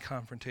God's loving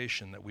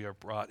confrontation that we are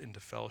brought into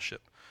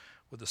fellowship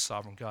with the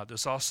sovereign God.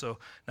 There's also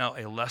now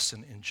a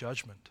lesson in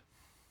judgment.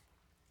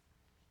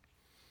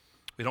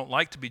 We don't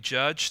like to be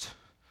judged,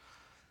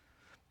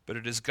 but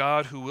it is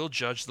God who will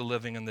judge the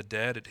living and the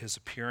dead at his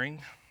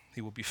appearing.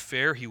 He will be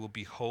fair. He will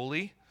be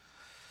holy.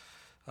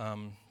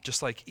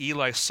 Just like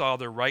Eli saw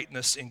the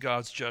rightness in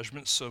God's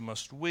judgment, so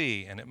must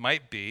we. And it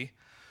might be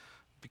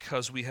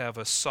because we have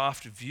a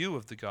soft view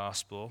of the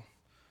gospel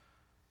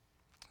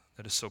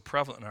that is so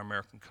prevalent in our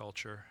American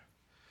culture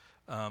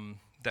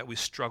that we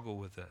struggle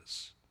with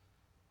this.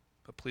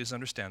 But please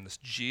understand this.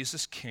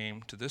 Jesus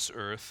came to this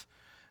earth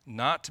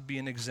not to be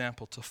an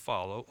example to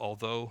follow,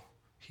 although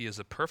he is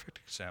a perfect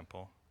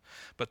example,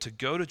 but to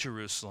go to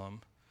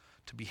Jerusalem,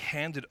 to be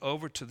handed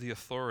over to the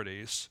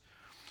authorities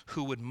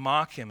who would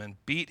mock him and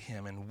beat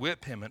him and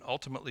whip him and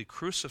ultimately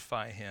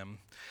crucify him.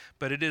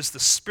 But it is the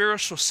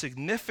spiritual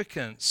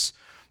significance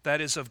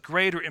that is of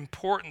greater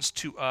importance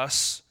to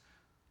us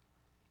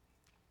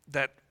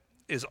that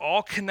is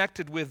all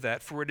connected with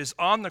that, for it is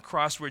on the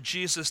cross where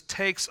Jesus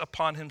takes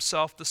upon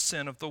himself the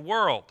sin of the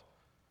world.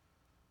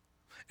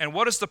 And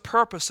what is the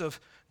purpose of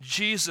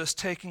Jesus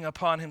taking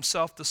upon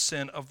himself the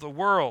sin of the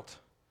world?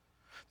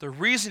 The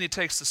reason he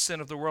takes the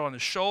sin of the world on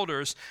his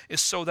shoulders is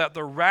so that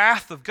the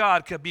wrath of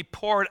God could be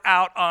poured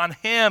out on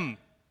him.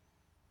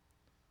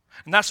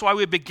 And that's why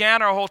we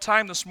began our whole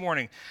time this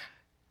morning.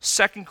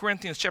 2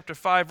 Corinthians chapter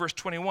 5, verse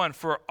 21,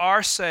 for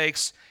our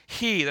sakes,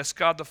 he, that's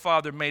God the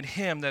Father, made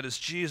him, that is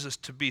Jesus,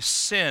 to be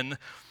sin,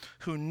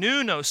 who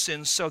knew no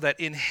sin, so that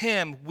in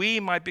him we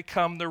might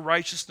become the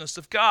righteousness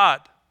of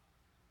God.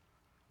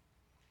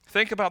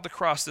 Think about the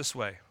cross this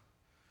way.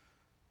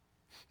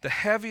 The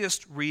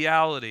heaviest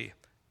reality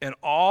in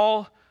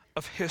all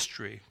of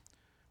history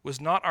was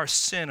not our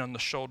sin on the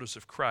shoulders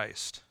of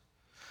Christ,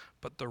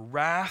 but the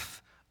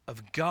wrath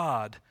of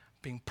God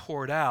being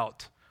poured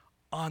out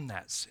on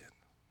that sin.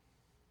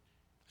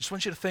 I just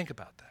want you to think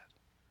about that.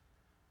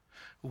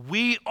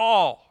 We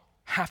all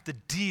have to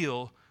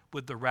deal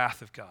with the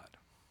wrath of God.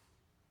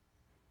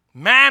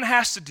 Man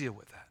has to deal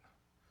with that.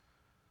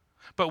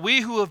 But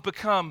we who have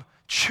become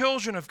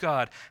children of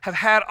God have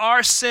had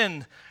our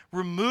sin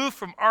removed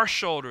from our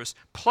shoulders,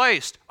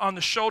 placed on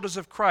the shoulders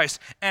of Christ,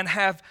 and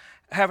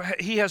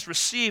he has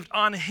received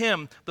on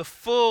him the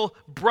full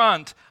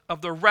brunt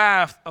of the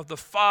wrath of the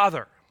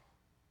Father.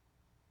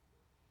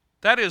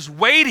 That is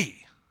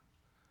weighty.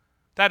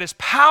 That is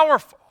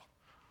powerful.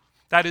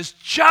 That is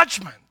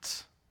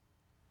judgment.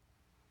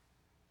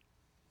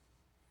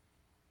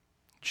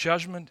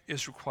 Judgment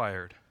is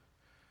required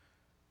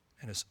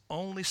and is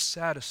only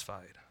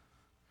satisfied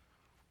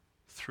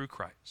through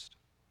Christ.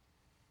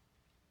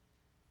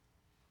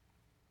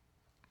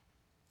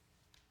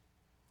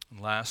 And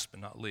last but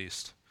not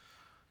least,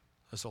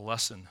 there's a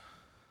lesson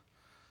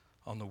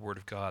on the Word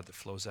of God that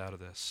flows out of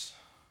this.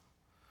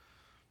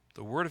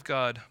 The Word of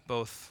God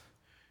both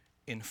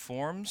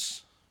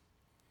informs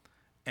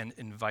and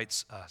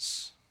invites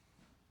us.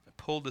 I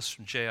pulled this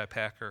from J.I.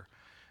 Packer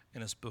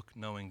in his book,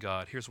 Knowing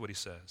God. Here's what he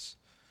says.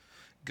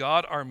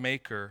 God, our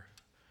Maker,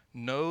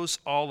 knows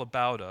all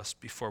about us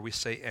before we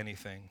say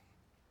anything.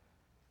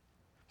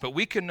 But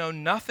we can know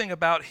nothing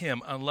about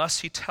him unless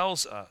he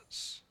tells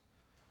us.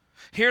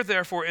 Here,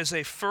 therefore, is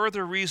a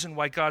further reason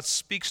why God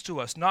speaks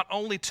to us, not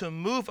only to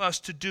move us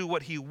to do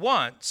what he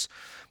wants,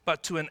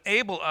 but to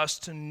enable us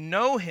to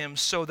know him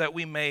so that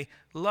we may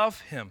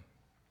love him.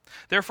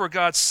 Therefore,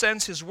 God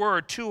sends his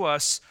word to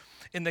us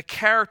in the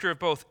character of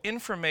both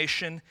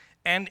information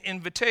and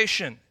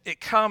invitation. It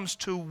comes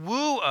to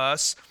woo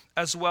us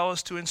as well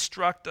as to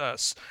instruct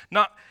us.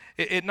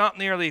 It not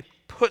merely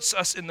puts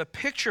us in the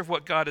picture of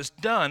what God has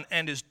done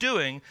and is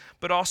doing,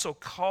 but also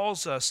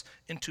calls us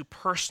into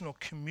personal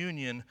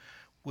communion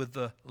with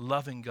the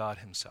loving God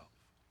himself.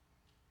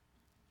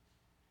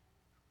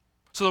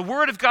 So the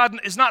Word of God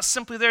is not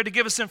simply there to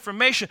give us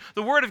information.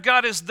 The Word of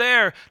God is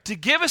there to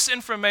give us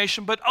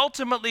information, but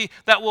ultimately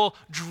that will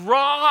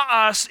draw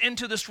us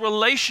into this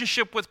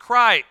relationship with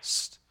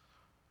Christ.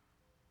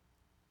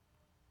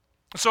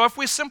 So if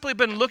we've simply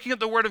been looking at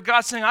the Word of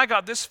God saying, I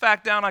got this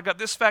fact down, I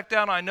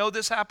know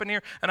this happened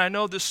here, and I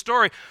know this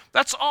story,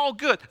 that's all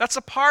good. That's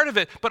a part of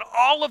it. But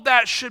all of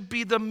that should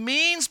be the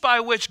means by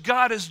which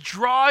God is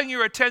drawing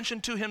your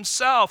attention to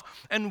himself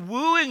and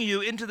wooing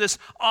you into this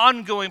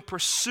ongoing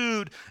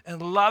pursued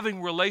and loving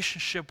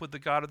relationship with the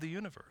God of the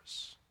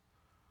universe.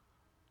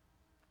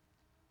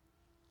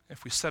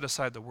 If we set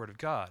aside the Word of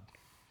God,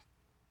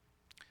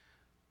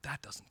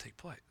 that doesn't take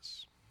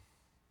place.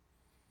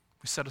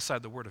 We set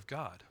aside the Word of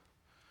God,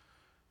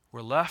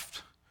 we're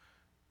left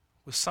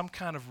with some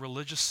kind of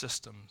religious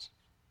systems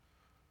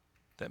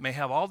that may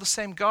have all the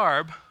same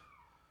garb,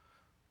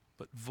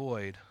 but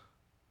void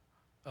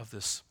of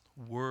this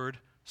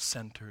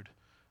word-centered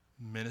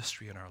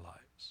ministry in our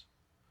lives.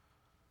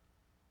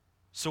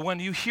 So when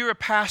you hear a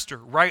pastor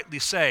rightly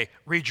say,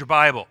 read your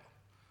Bible,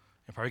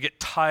 you probably get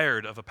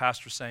tired of a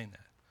pastor saying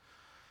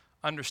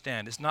that.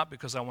 Understand, it's not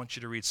because I want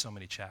you to read so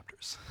many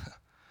chapters.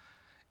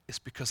 It's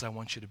because I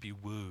want you to be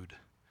wooed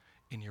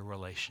in your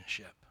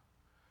relationship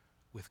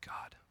with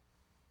God.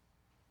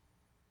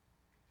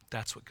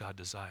 That's what God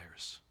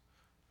desires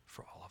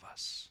for all of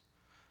us.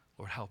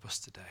 Lord, help us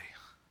today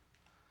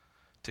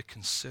to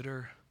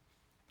consider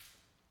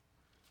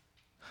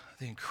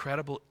the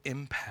incredible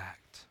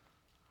impact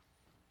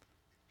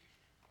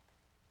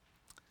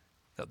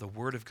that the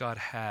Word of God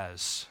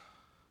has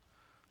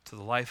to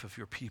the life of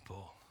your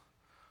people,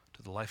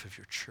 to the life of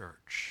your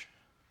church.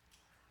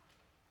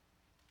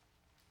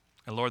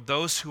 And Lord,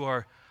 those who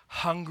are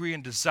hungry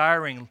and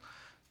desiring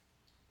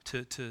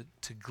to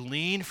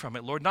glean from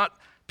it, Lord, not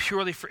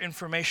purely for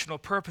informational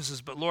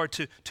purposes, but Lord,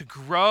 to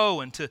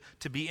grow and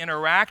to be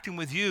interacting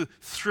with you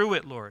through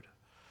it, Lord.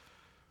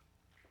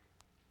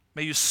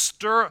 May you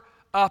stir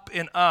up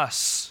in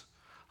us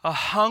a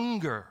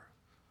hunger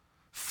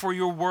for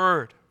your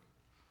word.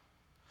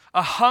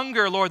 A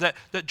hunger, Lord,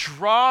 that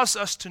draws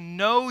us to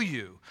know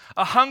you.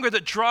 A hunger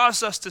that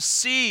draws us to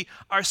see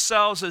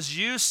ourselves as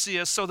you see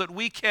us, so that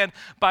we can,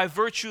 by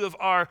virtue of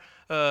our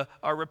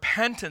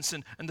repentance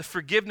and the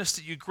forgiveness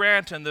that you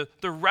grant and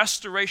the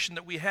restoration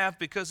that we have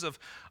because of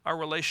our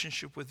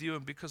relationship with you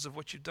and because of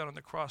what you've done on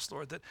the cross,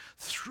 Lord, that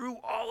through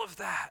all of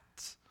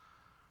that,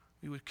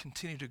 we would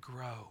continue to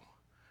grow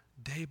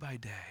day by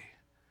day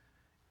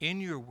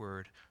in your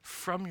word,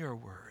 from your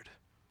word,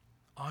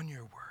 on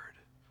your word,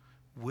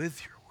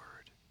 with your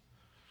word.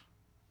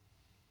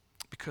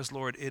 Because,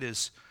 Lord, it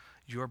is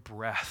your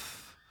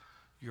breath,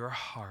 your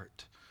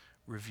heart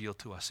revealed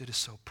to us. It is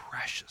so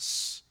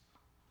precious.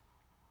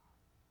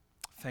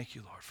 Thank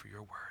you, Lord, for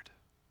your word.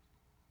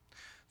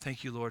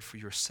 Thank you, Lord, for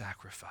your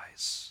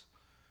sacrifice.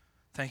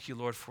 Thank you,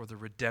 Lord, for the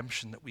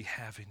redemption that we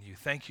have in you.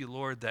 Thank you,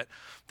 Lord, that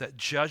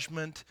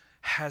judgment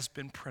has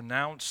been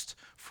pronounced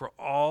for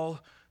all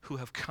who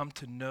have come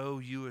to know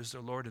you as their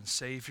Lord and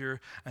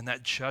Savior, and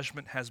that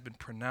judgment has been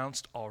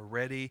pronounced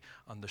already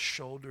on the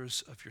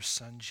shoulders of your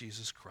Son,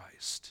 Jesus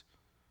Christ.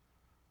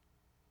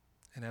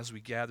 And as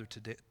we gather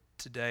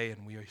today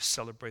and we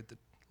celebrate the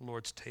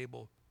Lord's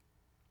table,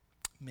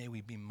 may we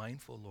be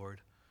mindful,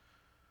 Lord,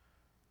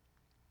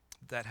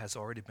 that has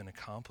already been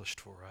accomplished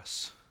for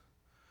us,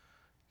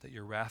 that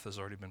your wrath has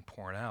already been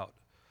poured out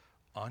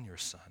on your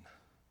Son,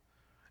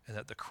 and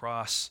that the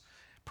cross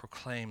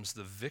proclaims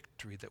the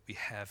victory that we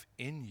have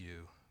in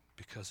you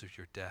because of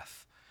your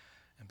death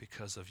and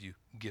because of you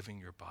giving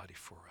your body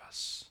for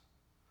us.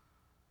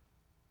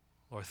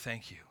 Lord,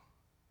 thank you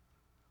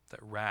that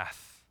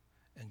wrath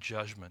and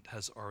judgment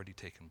has already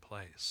taken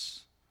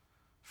place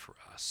for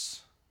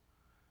us,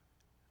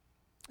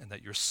 and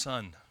that your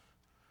Son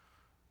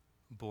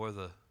bore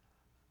the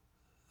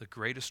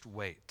greatest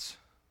weight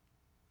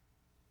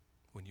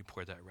when you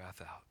poured that wrath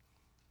out.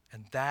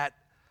 And that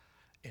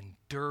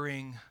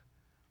enduring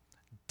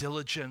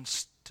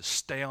diligence to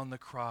stay on the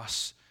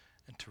cross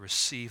and to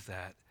receive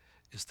that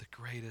is the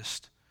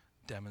greatest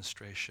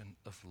demonstration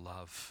of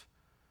love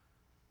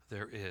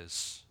there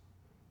is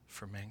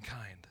for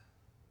mankind.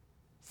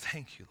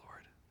 Thank you,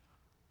 Lord.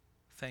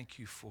 Thank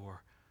you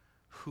for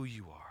who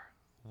you are,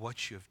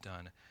 what you have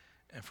done,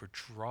 and for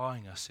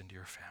drawing us into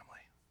your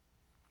family,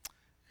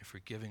 and for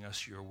giving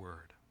us your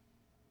word.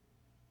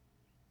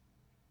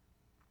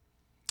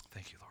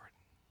 Thank you, Lord.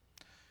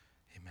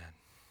 Amen.